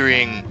 after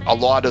hearing a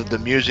lot of the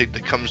music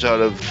that comes out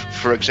of,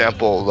 for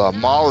example,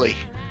 Mali,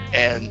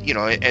 and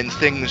and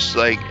things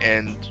like,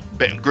 and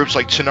groups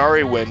like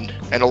Tenari Wind,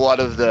 and a lot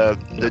of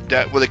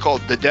what they call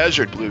the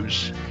desert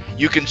blues,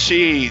 you can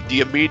see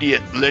the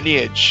immediate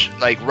lineage,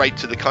 like right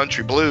to the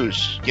country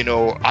blues.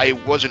 I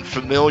wasn't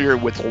familiar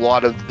with a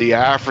lot of the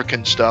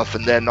African stuff,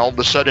 and then all of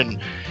a sudden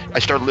I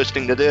started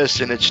listening to this,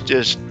 and it's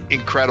just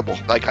incredible.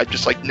 Like I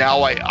just like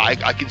now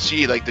I can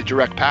see like the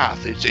direct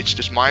path. It's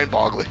just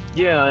mind-boggling.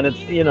 Yeah, and it's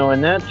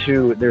and that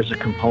too. There's a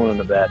component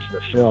of that to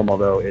the film,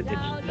 although it's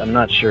I'm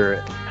not sure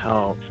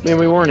how. I mean,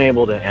 we weren't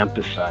able to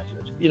emphasize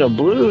it.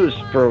 Blues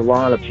for a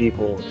lot of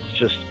people,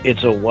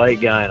 it's a white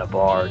guy in a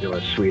bar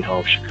doing Sweet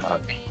Home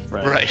Chicago.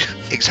 Right.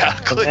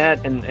 Exactly.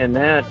 And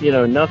that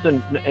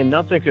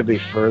nothing could be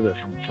further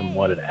from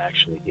what it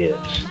actually is.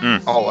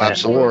 Oh,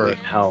 absolutely.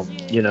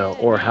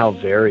 Or how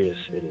various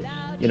it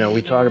is.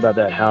 We talk about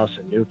that house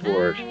in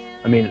Newport.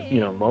 I mean,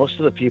 most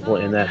of the people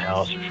in that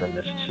house are from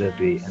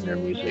Mississippi, and their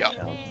music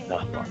sounds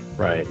nothing,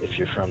 right? If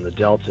you're from the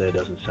Delta, it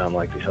doesn't sound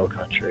like the Hill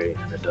Country,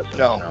 and it doesn't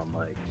sound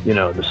like,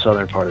 the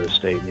southern part of the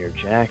state near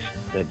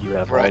Jackson, that you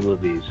have all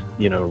of these,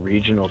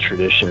 regional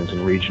traditions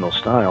and regional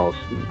styles.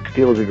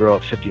 People could grow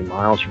up 50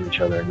 miles from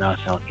each other and not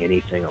sound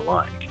anything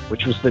alike,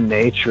 which was the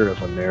nature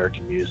of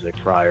American music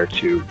prior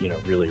to,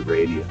 really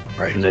radio.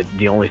 Right. And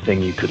the only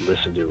thing you could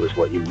listen to was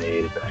what you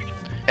made back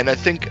then. And I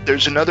think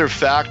there's another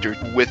factor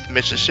with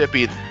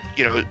Mississippi.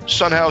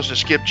 Son House and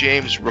Skip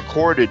James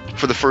recorded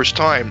for the first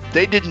time.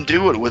 They didn't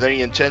do it with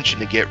any intention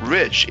to get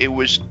rich. It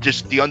was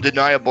just the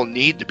undeniable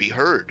need to be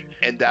heard.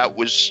 And that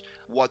was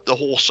what the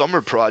whole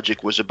summer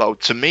project was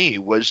about to me,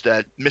 was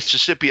that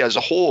Mississippi as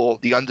a whole,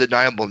 the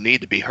undeniable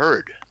need to be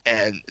heard.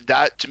 And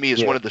that, to me,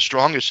 is one of the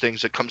strongest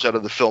things that comes out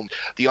of the film,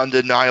 the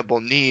undeniable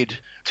need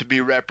to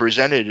be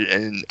represented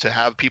and to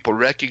have people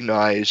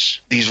recognize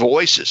these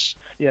voices.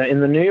 Yeah, in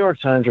the New York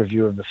Times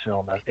review of the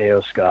film,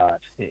 A.O.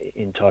 Scott,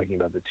 in talking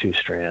about the two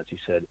strands, he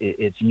said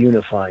its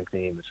unifying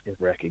theme is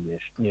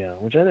recognition,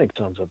 which I think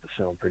sums up the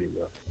film pretty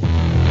well.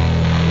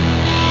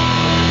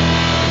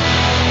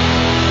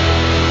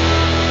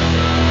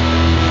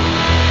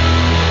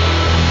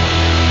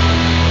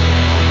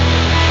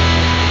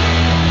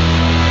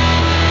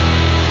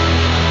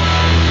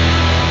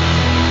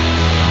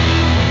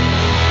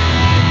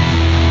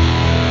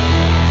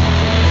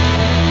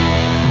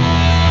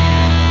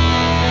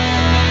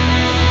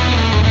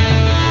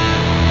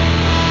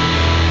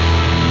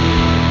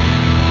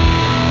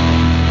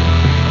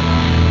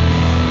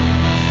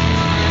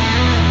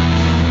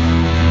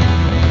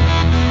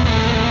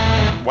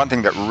 One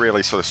thing that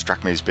really sort of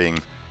struck me as being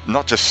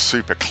not just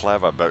super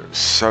clever, but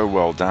so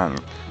well done,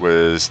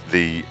 was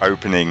the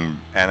opening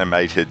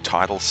animated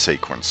title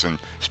sequence, and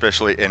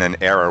especially in an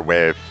era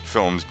where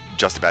films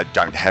just about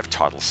don't have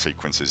title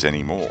sequences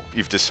anymore.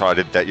 You've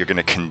decided that you're going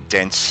to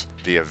condense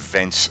the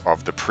events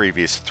of the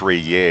previous 3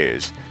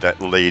 years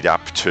that lead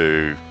up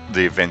to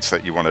the events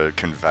that you want to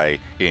convey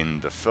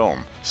in the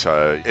film.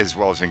 So as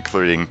well as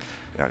including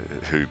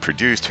who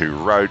produced, who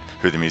wrote,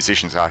 who the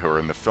musicians are who are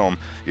in the film,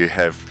 you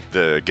have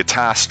the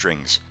guitar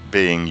strings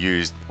being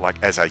used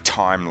like as a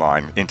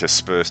timeline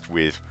interspersed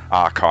with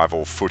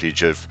archival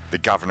footage of the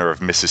governor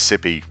of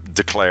Mississippi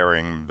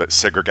declaring that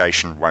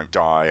segregation won't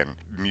die, and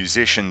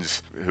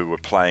musicians who were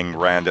playing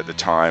around at the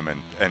time,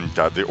 and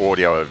the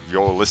audio of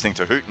you're listening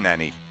to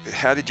Hootenanny.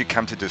 How did you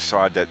come to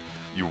decide that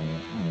you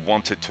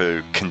wanted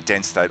to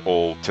condense that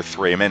all to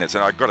 3 minutes?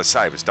 And I've got to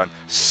say, it was done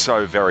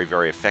so very,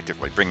 very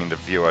effectively, bringing the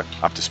viewer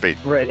up to speed.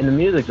 Right, and the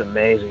music's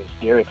amazing. It's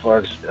Gary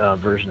Clark's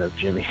version of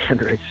Jimi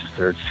Hendrix's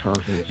Third Song.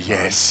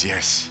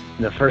 Yes.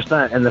 And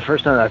the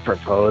first time I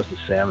proposed to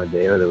Sam and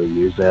David that we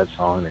use that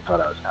song, they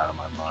thought I was out of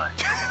my mind.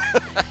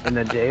 And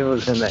then Dave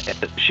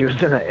she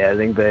was in the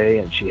editing bay,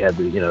 and she had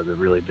the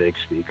really big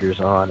speakers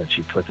on, and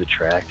she put the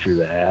track through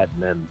that,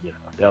 and then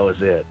that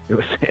was it. It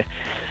was.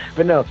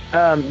 But no,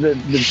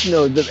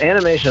 the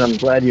animation, I'm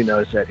glad you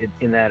noticed that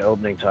in that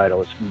opening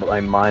title, it's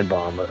by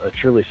Mindbomb, a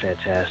truly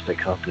fantastic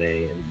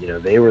company,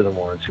 and they were the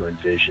ones who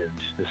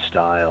envisioned the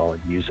style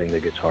and using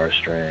the guitar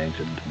strings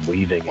and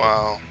weaving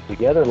it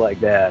together like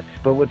that.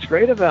 But what's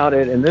great about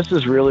it, and this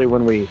is really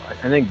when I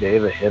think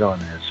David hit on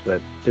this,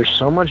 but there's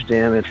so much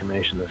damn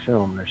information in the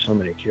film, and there's so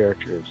many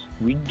characters,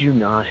 we do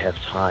not have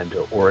time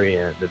to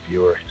orient the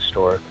viewer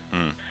historically,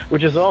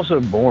 which is also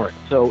boring.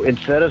 So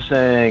instead of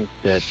saying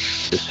that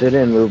the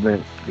sit-in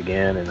movement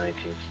began in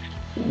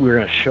 1960, we're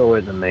going to show it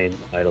in the main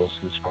titles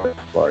as part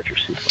of a larger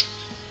sequence.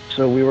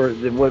 So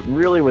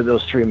what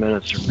those 3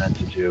 minutes are meant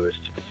to do is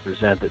to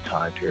present the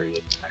time period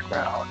in the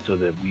background, so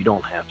that we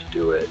don't have to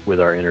do it with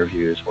our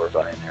interviews or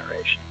via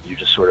narration. You're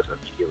just sort of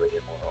immediately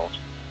in the world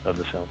of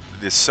the film.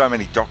 There's so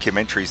many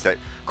documentaries that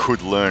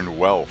could learn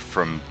well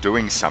from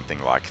doing something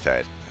like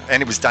that,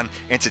 and it was done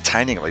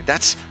entertainingly.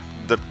 That's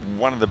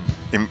one of the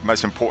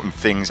most important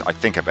things I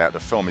think about the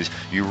film, is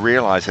you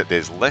realize that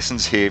there's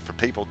lessons here for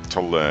people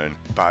to learn,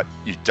 but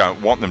you don't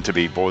want them to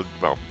be bored.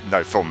 Well,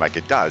 no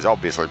filmmaker does,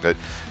 obviously, but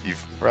you've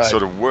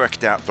sort of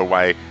worked out the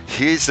way,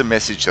 here's the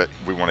message that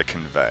we want to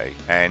convey,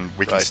 and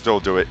we can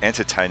still do it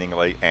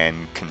entertainingly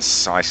and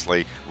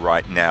concisely.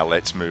 Right now,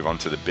 let's move on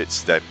to the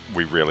bits that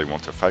we really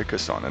want to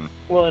focus on.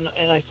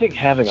 And I think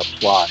having a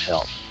plot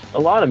helps. A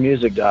lot of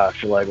music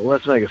docs are like, well,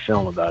 let's make a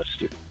film about a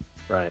student.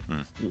 Right.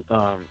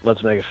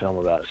 Let's make a film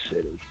about a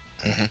city.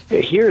 Mm-hmm.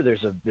 Here,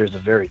 there's a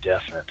very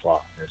definite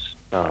plot.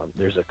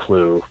 There's a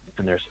clue,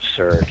 and there's a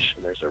search,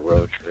 and there's a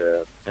road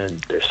trip, and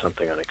there's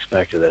something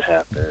unexpected that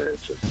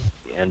happens.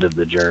 It's the end of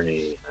the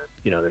journey.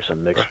 There's a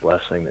mixed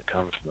blessing that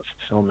comes from the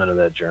fulfillment of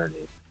that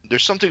journey.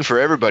 There's something for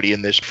everybody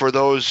in this. For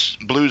those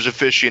blues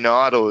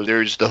aficionados,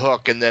 there's the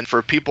hook. And then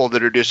for people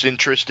that are just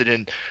interested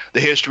in the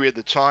history of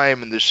the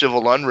time and the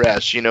civil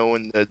unrest,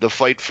 and the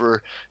fight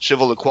for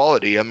civil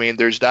equality, I mean,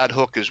 there's that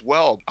hook as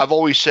well. I've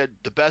always said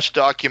the best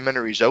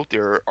documentaries out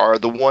there are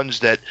the ones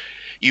that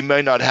you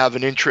may not have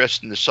an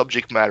interest in the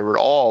subject matter at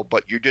all,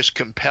 but you're just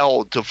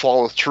compelled to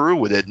follow through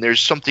with it. And there's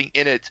something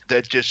in it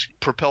that just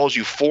propels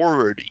you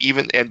forward,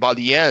 and by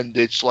the end,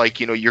 it's like,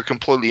 you're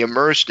completely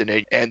immersed in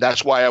it. And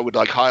that's why I would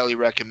highly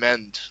recommend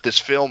this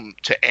film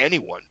to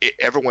anyone.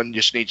 Everyone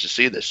just needs to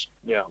see this.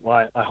 Yeah,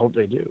 well, I hope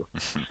they do.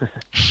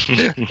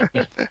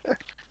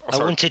 I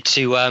wanted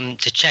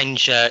to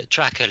change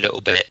track a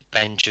little bit,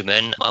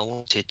 Benjamin. I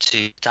wanted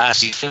to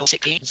ask you, film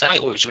 16, is that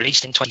it was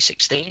released in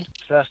 2016?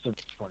 Best of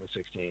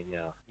 2016,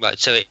 yeah. Right,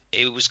 so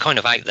it was kind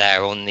of out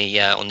there on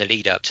the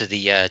lead up to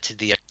the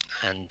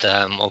and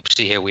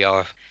obviously here we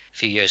are a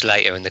few years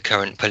later in the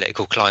current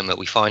political climate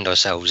we find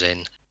ourselves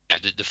in.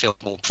 The film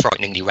more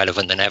frighteningly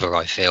relevant than ever,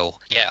 I feel.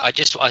 Yeah, I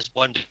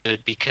wondered,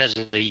 because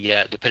of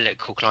the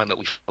political climate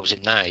we find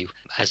in now,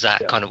 has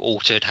that kind of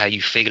altered how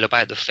you feel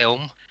about the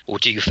film? Or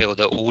do you feel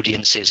that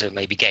audiences are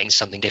maybe getting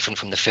something different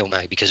from the film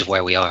now because of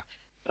where we are?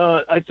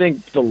 I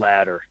think the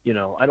latter.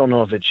 I don't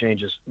know if it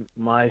changes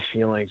my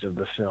feelings of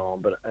the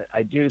film, but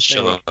I do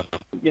think,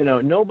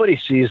 nobody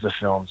sees the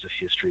film as a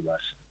history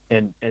lesson.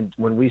 And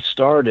when we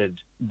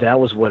started, that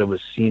was what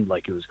it seemed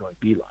like it was going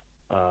to be like.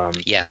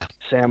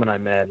 Sam and I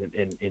met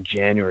in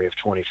January of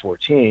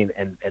 2014,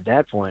 and at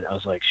that point I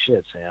was like,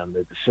 shit, Sam,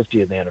 the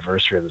 50th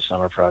anniversary of the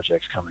Summer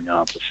Project's coming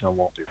up. The film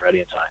won't be ready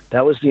in time.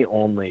 That was the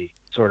only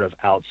sort of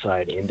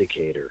outside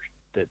indicator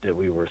that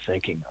we were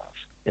thinking of.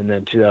 And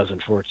then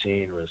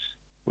 2014 was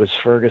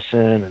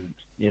Ferguson, and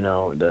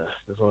the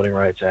Voting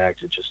Rights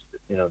Act. It just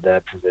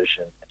that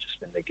provision had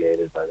just been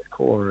negated by the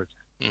courts.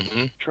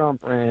 Mm-hmm.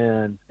 Trump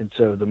ran, and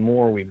so the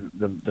more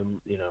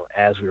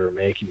as we were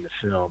making the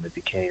film, it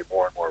became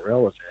more and more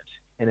relevant.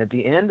 And at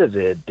the end of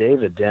it,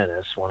 David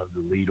Dennis, one of the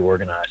lead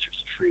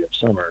organizers of Freedom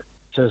Summer,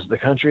 says the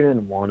country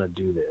didn't want to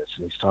do this,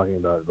 and he's talking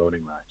about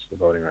voting rights, the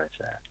Voting Rights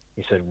Act.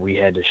 He said we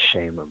had to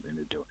shame them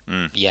into doing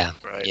it. Yeah,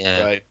 right.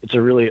 Yeah. Right. It's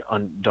a really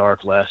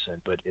dark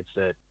lesson, but it's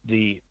that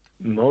the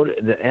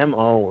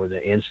MO or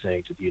the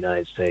instinct of the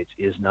United States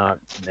is not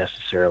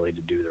necessarily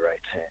to do the right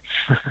thing.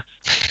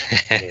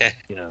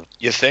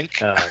 You think?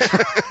 Shamed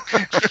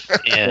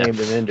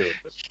them into it,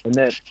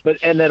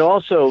 and that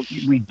also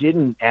we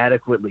didn't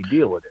adequately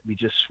deal with it. We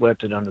just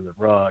swept it under the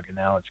rug, and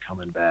now it's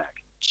coming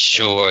back.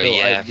 Sure, So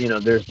yeah.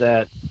 There's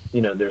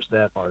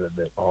that part of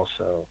it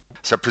also.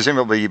 So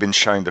presumably you've been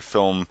showing the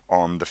film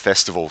on the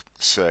festival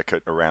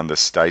circuit around the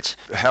states.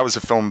 How has the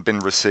film been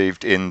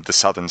received in the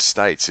southern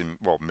states,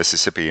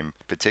 Mississippi in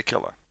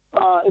particular?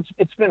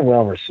 It's been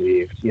well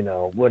received.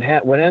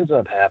 What ends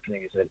up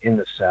happening is that in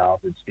the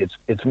South,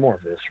 it's more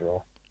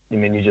visceral. I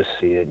mean, you just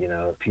see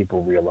it.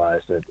 People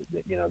realize that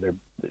they're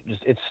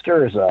just, it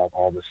stirs up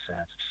all the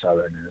sense of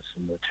southernness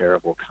and the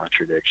terrible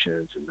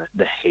contradictions and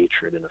the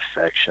hatred and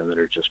affection that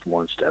are just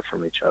one step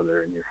from each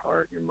other in your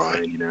heart, your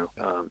mind.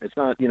 It's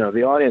not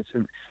the audience,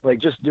 like,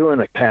 just doing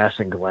a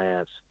passing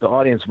glance, the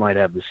audience might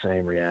have the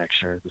same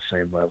reaction or the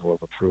same level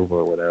of approval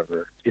or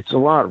whatever. It's a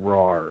lot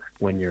rawer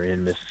when you're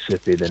in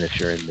Mississippi than if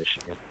you're in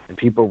Michigan, and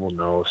people will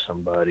know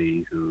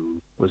somebody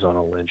who was on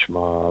a lynch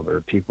mob,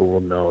 or people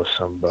will know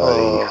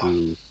somebody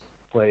who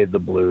played the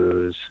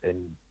blues,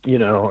 and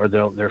or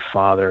their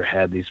father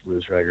had these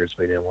blues records,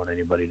 but he didn't want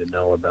anybody to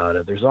know about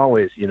it. There's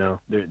always,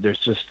 there's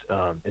just,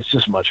 it's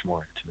just much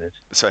more intimate.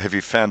 So have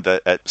you found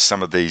that at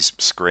some of these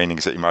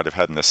screenings that you might have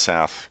had in the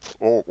South,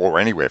 or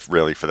anywhere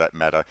really for that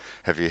matter,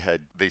 have you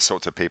had these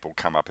sorts of people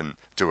come up and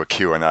do a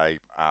Q&A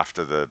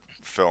after the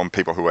film,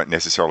 people who weren't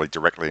necessarily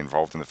directly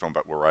involved in the film,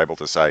 but were able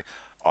to say,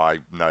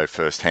 I know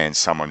firsthand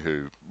someone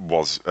who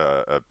was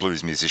a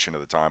blues musician at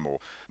the time, or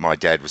my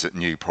dad was at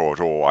Newport,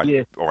 or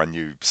I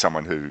knew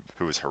someone who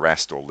was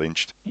harassed or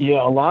lynched?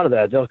 Yeah, a lot of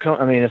that. They'll come.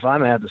 I mean, if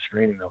I'm at the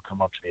screening, they'll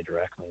come up to me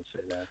directly and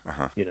say that.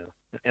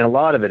 And a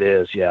lot of it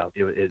is,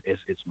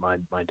 it's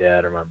my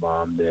dad or my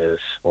mom this,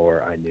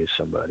 or I knew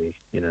somebody,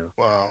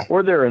 Wow.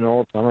 Or they're an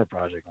old Summer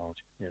Project,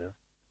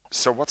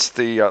 So what's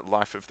the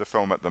life of the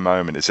film at the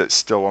moment? Is it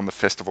still on the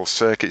festival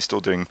circuit,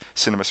 still doing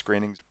cinema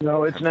screenings?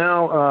 No, it's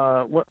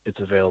now it's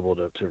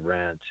available to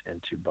rent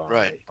and to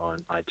buy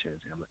on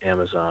iTunes,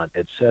 Amazon,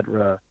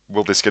 etc.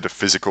 Will this get a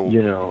physical?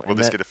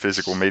 Get a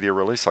physical media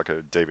release, like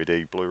a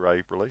DVD,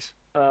 Blu-ray release?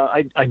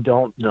 I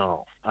don't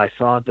know. I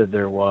thought that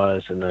there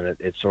was, and then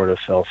it sort of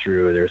fell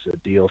through. There's a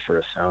deal for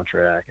a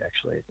soundtrack,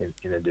 actually,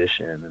 in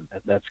addition, and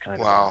that's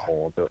kind of on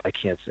hold. But I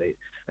can't say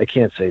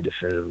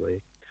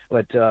definitively.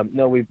 But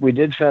no, we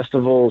did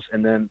festivals,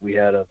 and then we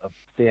had a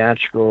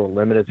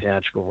limited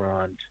theatrical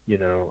run, in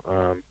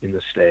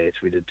the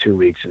States. We did 2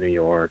 weeks in New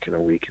York and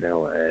a week in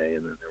LA,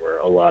 and then there were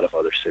a lot of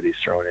other cities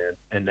thrown in.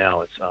 And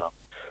now it's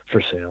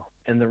for sale.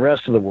 And the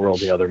rest of the world,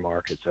 the other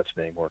markets, that's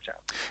being worked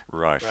out.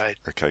 Right.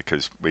 Okay,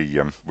 because we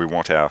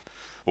want our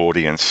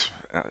audience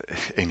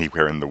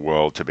anywhere in the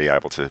world to be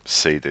able to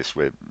see this.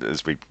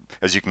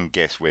 As you can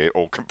guess, we're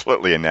all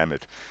completely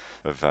enamored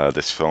of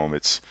this film.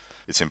 It's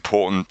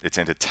important, it's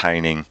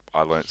entertaining.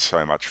 I learnt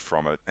so much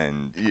from it,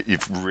 and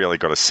you've really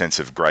got a sense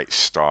of great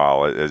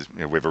style. As you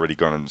know, we've already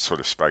gone and sort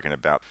of spoken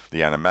about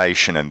the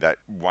animation and that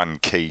one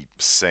key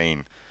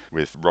scene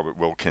with Robert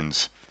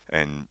Wilkins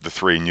and the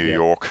three New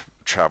York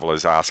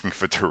travelers asking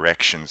for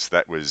directions.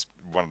 That was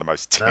one of the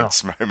most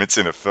tense moments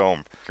in a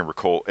film I can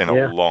recall in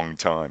a long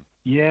time.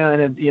 Yeah,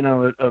 and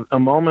a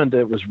moment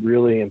that was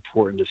really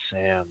important to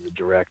Sam, the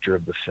director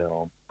of the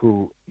film,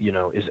 who,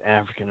 is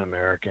African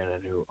American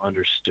and who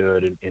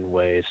understood in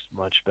ways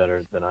much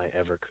better than I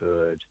ever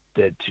could,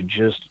 that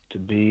to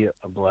be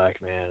a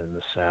black man in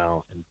the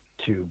South and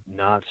to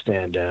not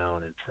stand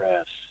down and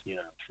press,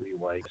 three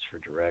whites for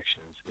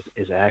directions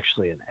is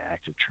actually an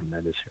act of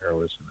tremendous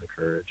heroism and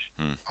courage.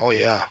 Oh,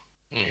 yeah.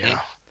 Mm-hmm.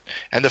 Yeah.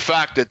 And the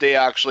fact that they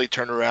actually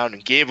turned around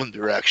and gave him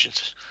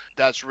directions,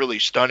 that's really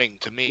stunning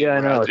to me. Yeah,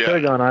 I know. It could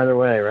have gone either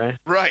way, right?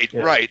 Right.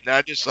 And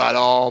I just thought,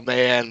 oh,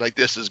 man,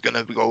 this is going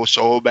to go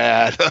so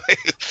bad.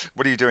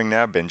 What are you doing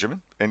now,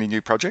 Benjamin? Any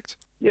new projects?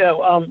 Yeah,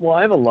 well,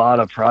 I have a lot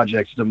of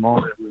projects at the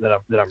moment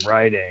that I'm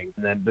writing.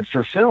 But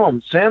for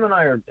film, Sam and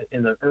I are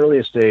in the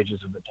earliest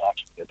stages of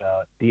talking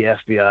about the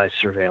FBI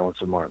surveillance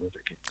of Martin Luther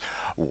King.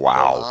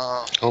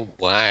 Wow. Oh,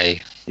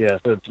 why? Yeah,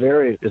 so it's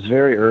very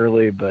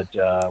early, but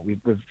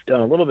we've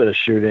done a little bit of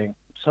shooting.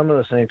 Some of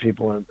the same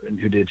people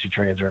who did Two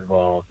Trains are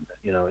involved.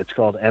 It's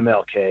called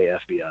MLK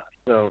FBI.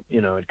 So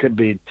it could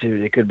be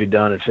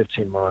done in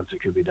 15 months.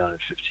 It could be done in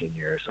 15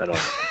 years. I don't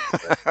know.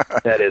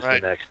 That is the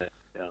next thing.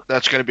 Yeah.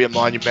 That's going to be a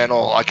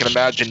monumental. I can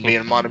imagine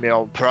being a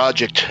monumental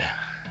project.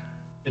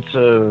 It's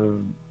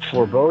a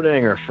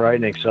foreboding or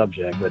frightening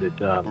subject, but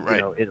it a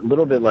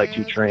little bit like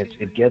Two Trains.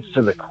 It gets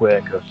to the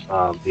quick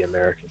of the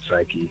American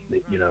psyche.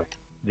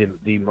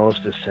 The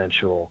most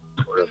essential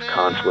sort of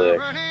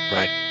conflict,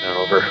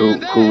 over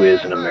who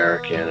is an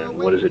American and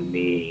what does it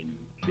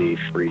mean to be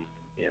free.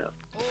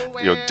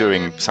 You're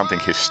doing something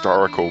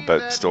historical,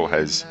 but still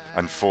has,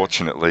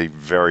 unfortunately,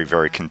 very,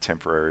 very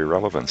contemporary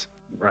relevance.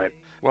 Right.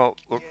 Well,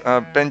 look,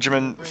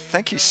 Benjamin,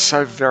 thank you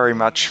so very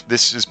much.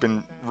 This has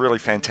been really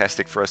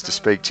fantastic for us to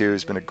speak to you.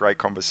 It's been a great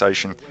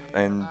conversation,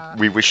 and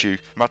we wish you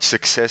much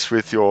success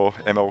with your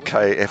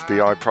MLK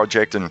FBI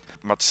project and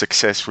much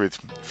success with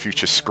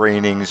future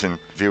screenings and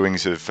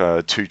viewings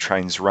of Two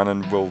Trains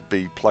Runnin'. We'll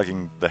be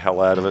plugging the hell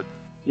out of it.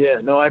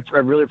 Yeah, no, I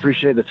really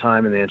appreciate the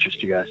time and the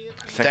interest, you guys.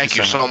 Thank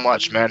you so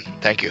much, man.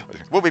 Thank you.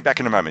 We'll be back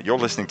in a moment. You're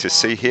listening to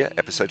See Here,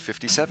 episode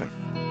 57.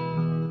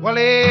 Well,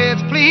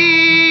 it's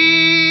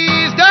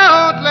please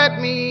don't let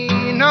me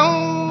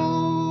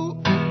know.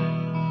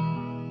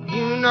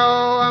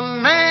 A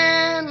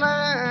man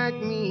like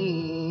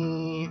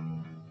me,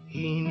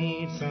 he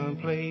needs some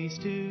place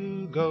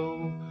to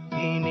go.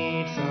 He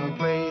needs some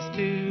place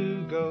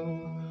to go.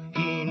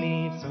 He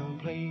needs some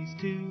place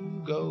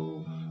to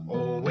go.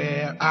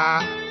 Where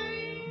I've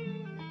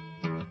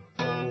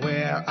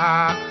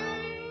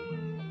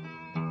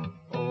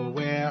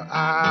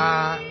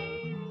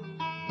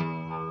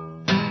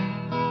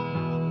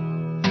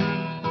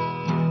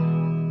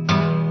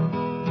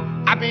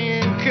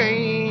been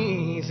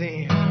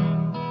crazy,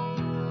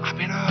 I've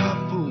been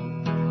a fool,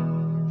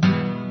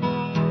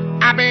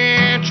 I've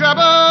been troubled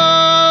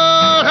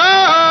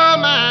all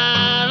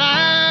my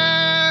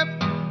life.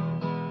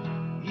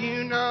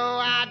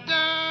 I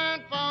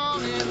done fall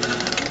in love.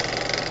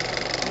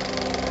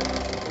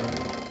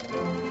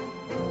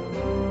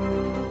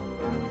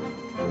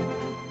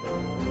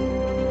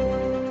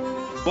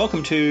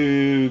 Welcome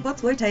to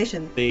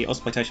Ozploitation, the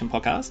Ozploitation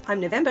podcast. I'm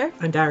November.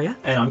 I'm Daria.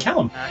 And I'm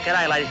Callum.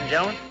 G'day, ladies and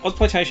gentlemen.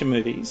 Ozploitation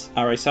movies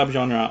are a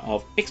subgenre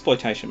of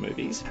exploitation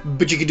movies,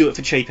 but you can do it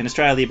for cheap in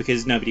Australia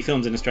because nobody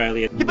films in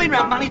Australia. You've been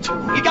around money too.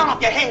 You're going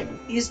off your head.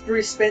 Is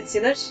Bruce Spence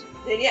in it?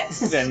 Then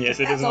yes. It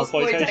is an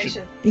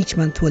exploitation. Each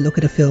month we'll look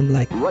at a film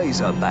like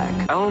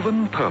Razorback,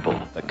 Alvin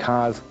Purple, The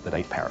Cars That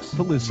Ate Paris,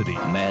 Felicity,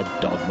 Mad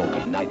Dog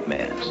Movie,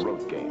 Nightmares,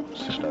 Road Games,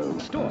 Stone,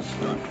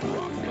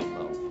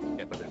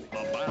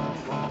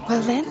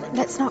 Well then,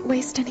 let's not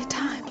waste any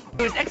time.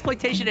 It was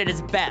exploitation at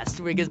its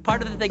best, because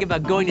part of the thing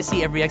about going to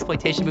see every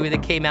exploitation movie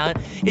that came out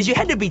is you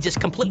had to be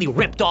just completely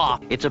ripped off.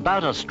 It's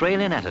about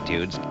Australian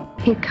attitudes.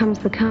 Here comes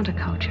the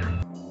counterculture.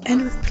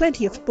 And with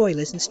plenty of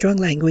spoilers and strong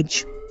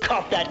language.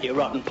 Cough that, you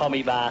rotten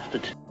pommy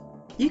bastard.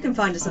 You can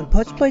find us on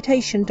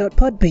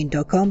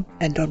podsploitation.podbean.com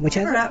and on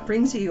whichever app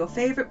brings you your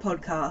favourite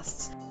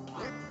podcasts.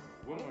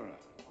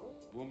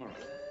 Woomera,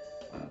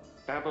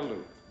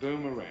 Babaloo,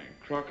 Boomerang,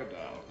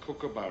 Crocodile,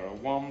 Kookaburra,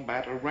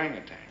 Wombat,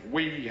 Orangutan,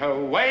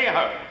 Wee-ho,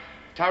 Way-ho,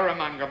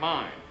 Taramanga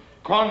Mine,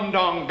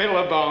 Quandong,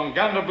 Billabong,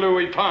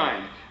 Gundabluey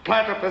Pine,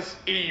 Platypus,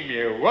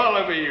 Emu,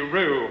 Wallaby,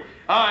 Roo,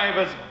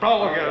 Ibis,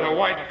 Bulga, the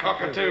White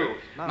Cockatoo,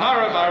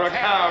 Marabara,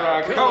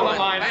 Cowra,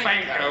 Coalamine,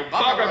 Banko,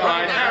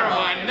 Boggamine,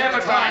 Narromine,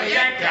 Nematine,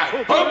 Yanka,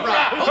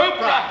 Hoopra,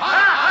 Hoopra,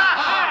 ha, ha,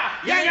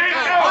 ha,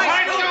 Yanko,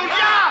 Hoindu,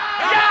 ya,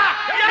 ya,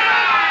 ya!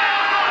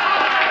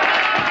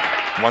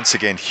 Once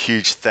again,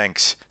 huge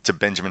thanks to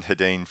Benjamin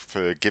Hedin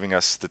for giving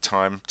us the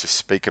time to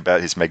speak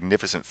about his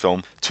magnificent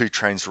film, Two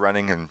Trains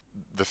Running, and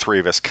the three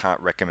of us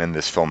can't recommend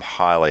this film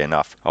highly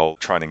enough. I'll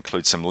try and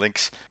include some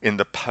links in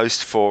the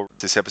post for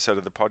this episode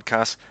of the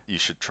podcast. You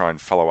should try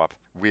and follow up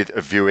with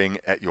a viewing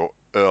at your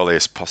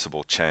earliest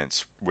possible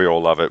chance. We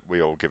all love it.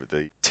 We all give it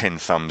the 10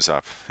 thumbs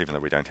up, even though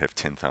we don't have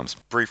 10 thumbs.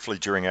 Briefly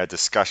during our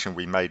discussion,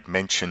 we made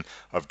mention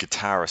of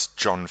guitarist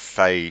John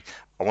Fay.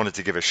 I wanted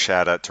to give a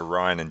shout out to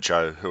Ryan and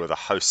Joe, who are the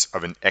hosts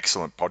of an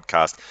excellent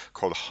podcast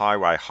called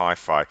Highway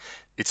Hi-Fi.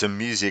 It's a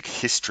music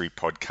history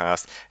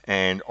podcast,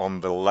 and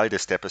on the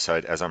latest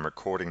episode, as I'm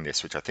recording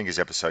this, which I think is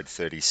episode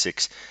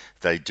 36,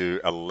 they do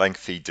a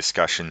lengthy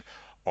discussion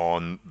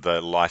on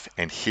the life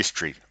and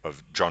history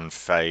of John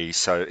Fay.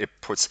 So it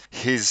puts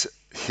his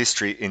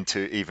history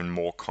into even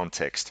more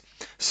context.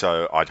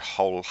 So I'd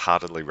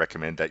wholeheartedly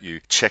recommend that you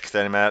check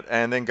them out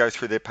and then go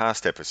through their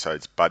past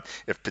episodes. But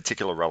of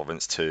particular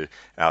relevance to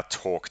our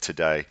talk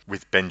today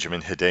with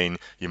Benjamin Hedin,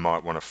 you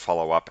might want to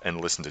follow up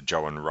and listen to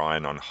Joe and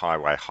Ryan on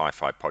Highway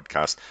Hi-Fi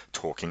podcast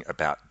talking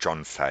about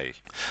John Fay.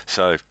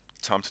 So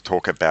time to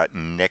talk about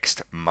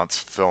next month's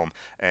film.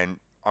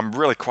 And I'm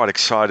really quite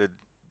excited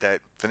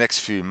that the next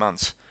few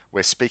months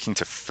we're speaking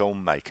to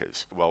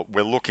filmmakers. Well,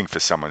 we're looking for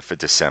someone for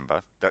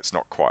December. That's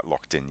not quite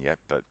locked in yet,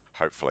 but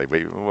hopefully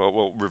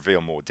we'll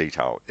reveal more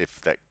detail if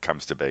that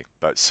comes to be.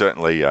 But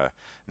certainly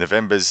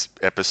November's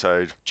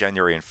episode,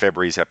 January and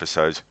February's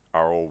episodes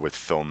are all with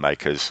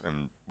filmmakers,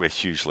 and we're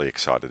hugely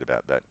excited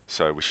about that.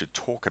 So we should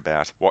talk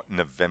about what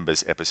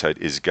November's episode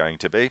is going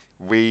to be.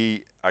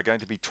 We are going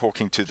to be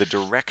talking to the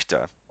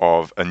director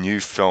of a new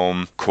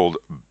film called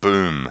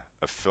Boom,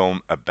 a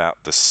film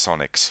about the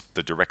Sonics.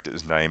 The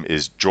director's name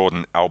is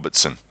Jordan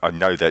Albertson. I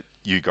know that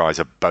you guys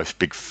are both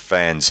big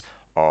fans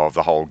of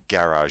the whole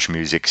garage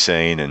music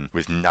scene and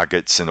with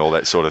Nuggets and all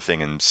that sort of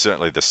thing, and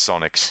certainly the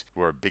Sonics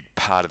were a big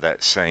part of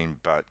that scene,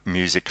 but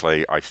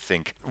musically I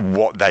think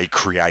what they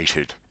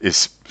created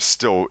is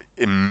still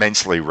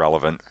immensely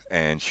relevant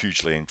and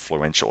hugely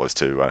influential as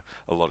to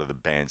a lot of the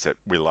bands that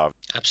we love.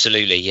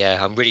 Absolutely,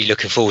 yeah. I'm really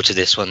looking forward to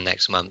this one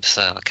next month.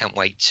 I can't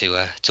wait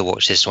to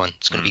watch this one.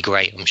 It's going to be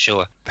great, I'm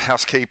sure.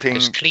 Housekeeping.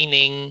 House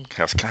cleaning.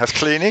 House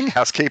cleaning.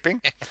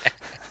 Housekeeping.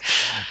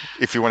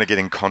 If you want to get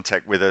in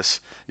contact with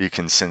us, you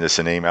can send us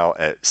an email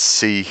at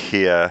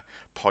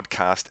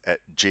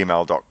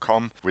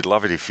seeherepodcast@gmail.com. We'd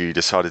love it if you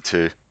decided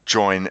to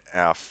join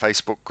our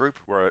Facebook group.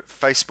 We're at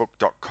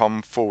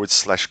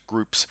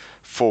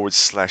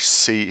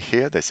facebook.com/groups/see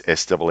here. That's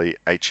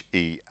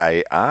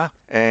SEEHEAR.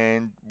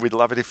 And we'd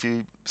love it if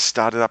you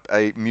started up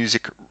a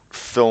music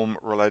film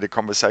related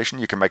conversation.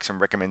 You can make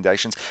some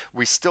recommendations.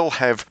 We still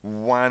have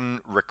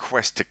one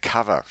request to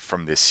cover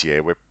from this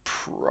year. We're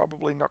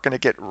probably not going to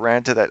get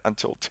round to that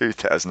until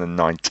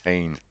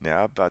 2019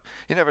 now, but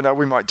you never know.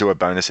 We might do a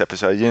bonus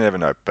episode. You never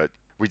know. But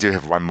we do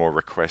have one more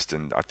request,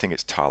 and I think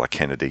it's Tyler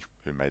Kennedy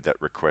who made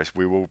that request.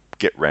 We will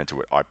get round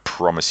to it, I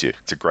promise you.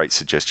 It's a great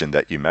suggestion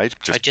that you made.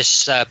 I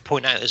just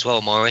point out as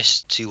well,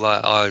 Morris, to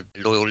our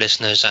loyal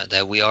listeners out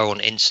there, we are on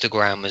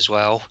Instagram as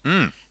well.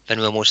 If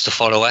anyone wants to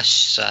follow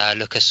us,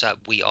 look us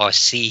up. We are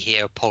See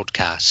Here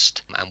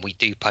Podcast, and we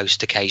do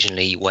post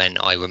occasionally when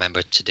I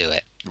remember to do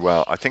it.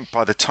 Well, I think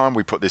by the time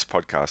we put this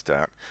podcast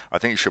out, I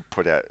think you should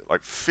put out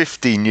like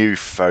 50 new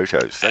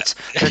photos. That's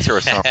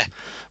our song.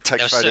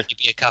 There'll certainly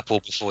be a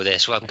couple before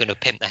this. Well, I'm going to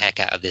pimp the heck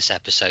out of this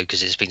episode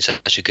because it's been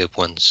such a good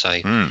one.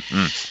 So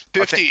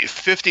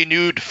 50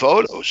 nude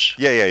photos.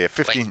 Yeah.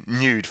 50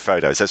 nude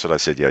photos. That's what I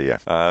said. Yeah.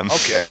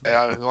 Okay.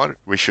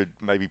 We should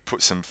maybe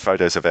put some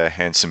photos of our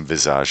handsome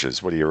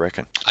visages. What do you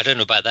reckon? I don't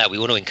know about that. We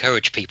want to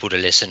encourage people to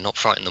listen, not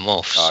frighten them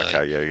off. So.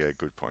 Okay. Yeah.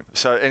 Good point.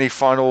 So, any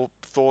final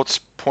thoughts,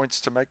 points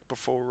to make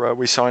before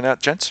we sign out,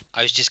 gents?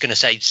 I was just going to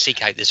say,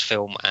 seek out this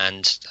film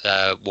and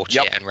watch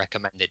it and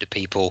recommend it to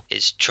people.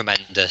 It's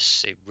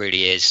tremendous. It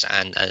really is.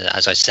 And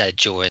as I said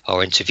during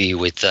our interview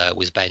with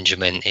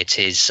Benjamin,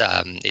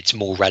 it's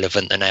more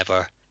relevant than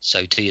ever.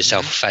 So do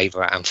yourself a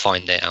favour and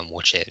find it and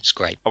watch it. It's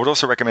great. I would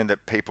also recommend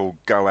that people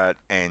go out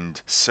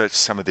and search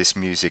some of this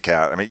music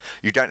out. I mean,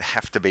 you don't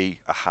have to be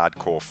a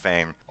hardcore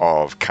fan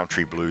of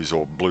country blues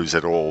or blues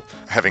at all.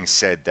 Having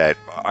said that,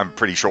 I'm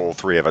pretty sure all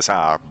three of us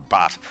are,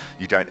 but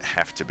you don't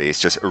have to be. It's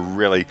just a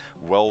really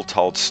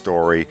well-told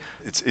story.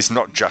 It's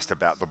not just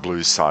about the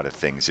blues side of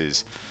things.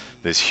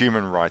 There's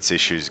human rights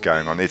issues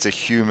going on. It's a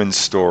human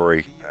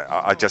story.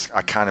 I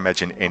can't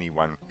imagine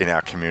anyone in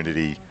our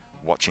community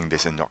watching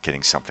this and not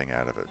getting something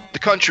out of it. The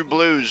country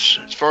blues,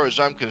 as far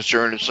as I'm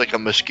concerned, it's like a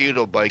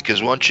mosquito bite,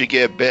 because once you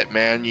get bit,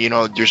 man,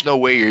 there's no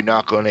way you're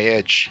not going to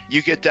itch.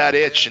 You get that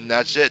itch and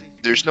that's it.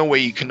 There's no way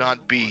you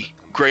cannot be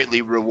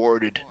greatly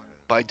rewarded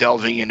by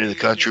delving into the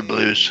country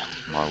blues.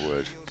 My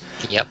word.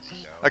 Yep.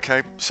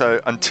 Okay,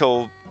 so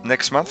until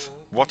next month,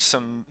 watch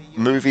some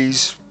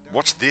movies,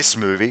 watch this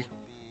movie,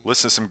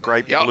 listen to some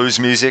great blues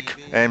music,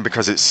 and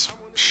because it's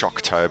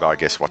Shocktober, I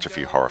guess watch a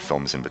few horror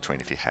films in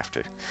between if you have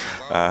to.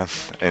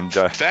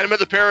 Phantom of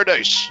the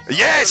Paradise.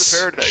 Yes!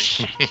 Phantom of the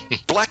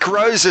Paradise. Black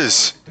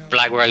Roses.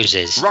 Black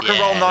Roses. Rock and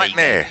Roll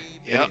Nightmare.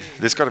 Yeah.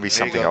 There's got to be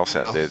something else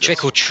out there.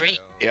 Trick or treat.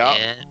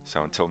 Yeah.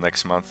 So until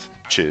next month,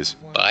 cheers.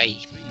 Bye.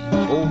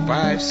 4,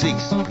 5,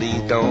 6,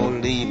 please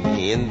don't leave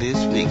me in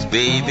this fix,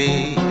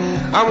 baby.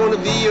 I wanna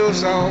be your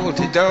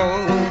salty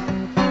dog.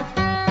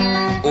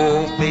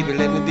 Oh, baby,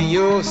 let me be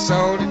your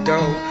salty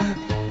dog.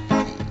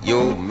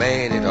 Your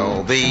man at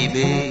all,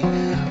 baby.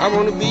 I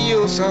wanna be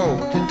your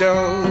salty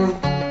dog.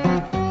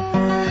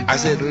 I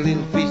said a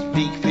little fish,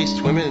 big fish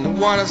swimming in the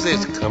water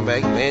says, come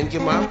back, man,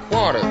 get my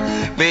quarter,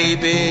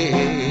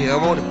 baby. I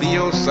wanna be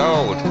your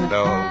salty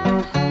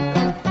dog.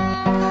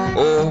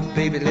 Oh,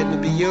 baby, let me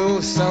be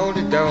your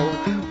salty dog.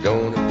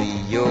 Don't wanna be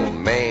your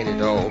man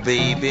at all,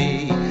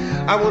 baby.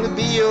 I wanna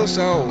be your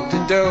salty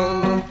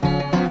dog.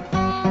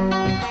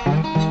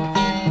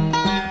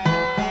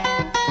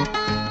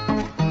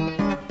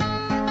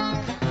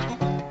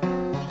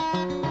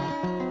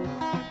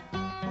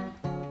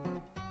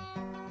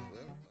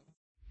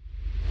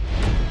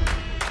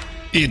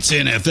 It's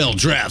NFL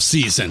draft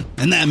season,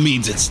 and that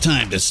means it's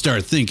time to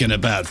start thinking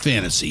about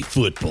fantasy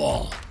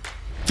football.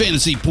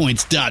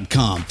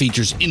 FantasyPoints.com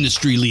features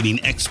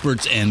industry-leading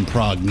experts and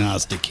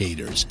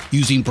prognosticators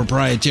using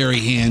proprietary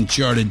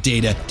hand-charted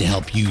data to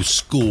help you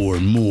score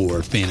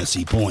more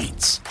fantasy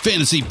points.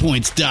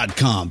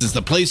 FantasyPoints.com is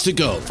the place to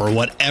go for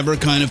whatever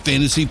kind of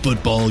fantasy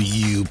football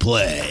you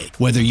play.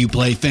 Whether you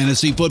play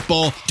fantasy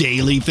football,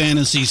 daily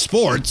fantasy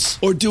sports,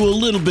 or do a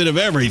little bit of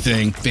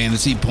everything,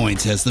 Fantasy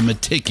Points has the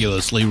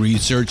meticulously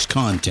researched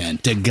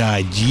content to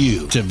guide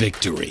you to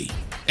victory.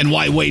 And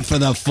why wait for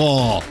the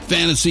fall?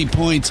 Fantasy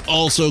Points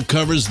also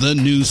covers the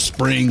new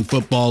spring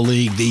football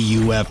league, the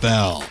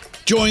UFL.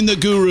 Join the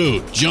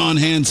guru, John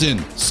Hansen,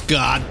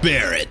 Scott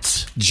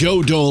Barrett,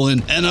 Joe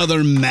Dolan, and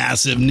other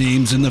massive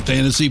names in the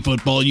fantasy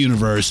football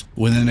universe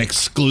with an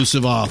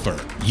exclusive offer.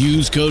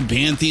 Use code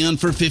Pantheon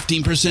for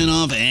 15%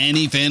 off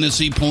any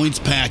Fantasy Points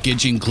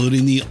package,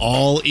 including the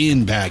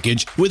all-in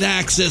package, with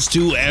access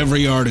to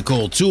every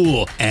article,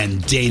 tool,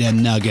 and data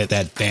nugget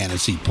that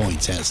Fantasy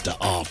Points has to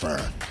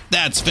offer.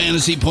 That's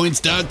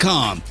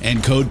FantasyPoints.com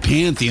and code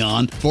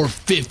Pantheon for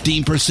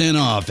 15%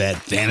 off at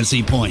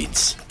Fantasy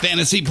Points.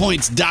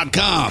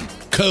 FantasyPoints.com,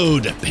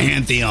 code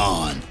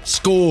Pantheon.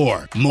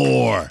 Score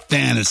more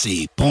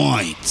fantasy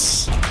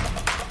points.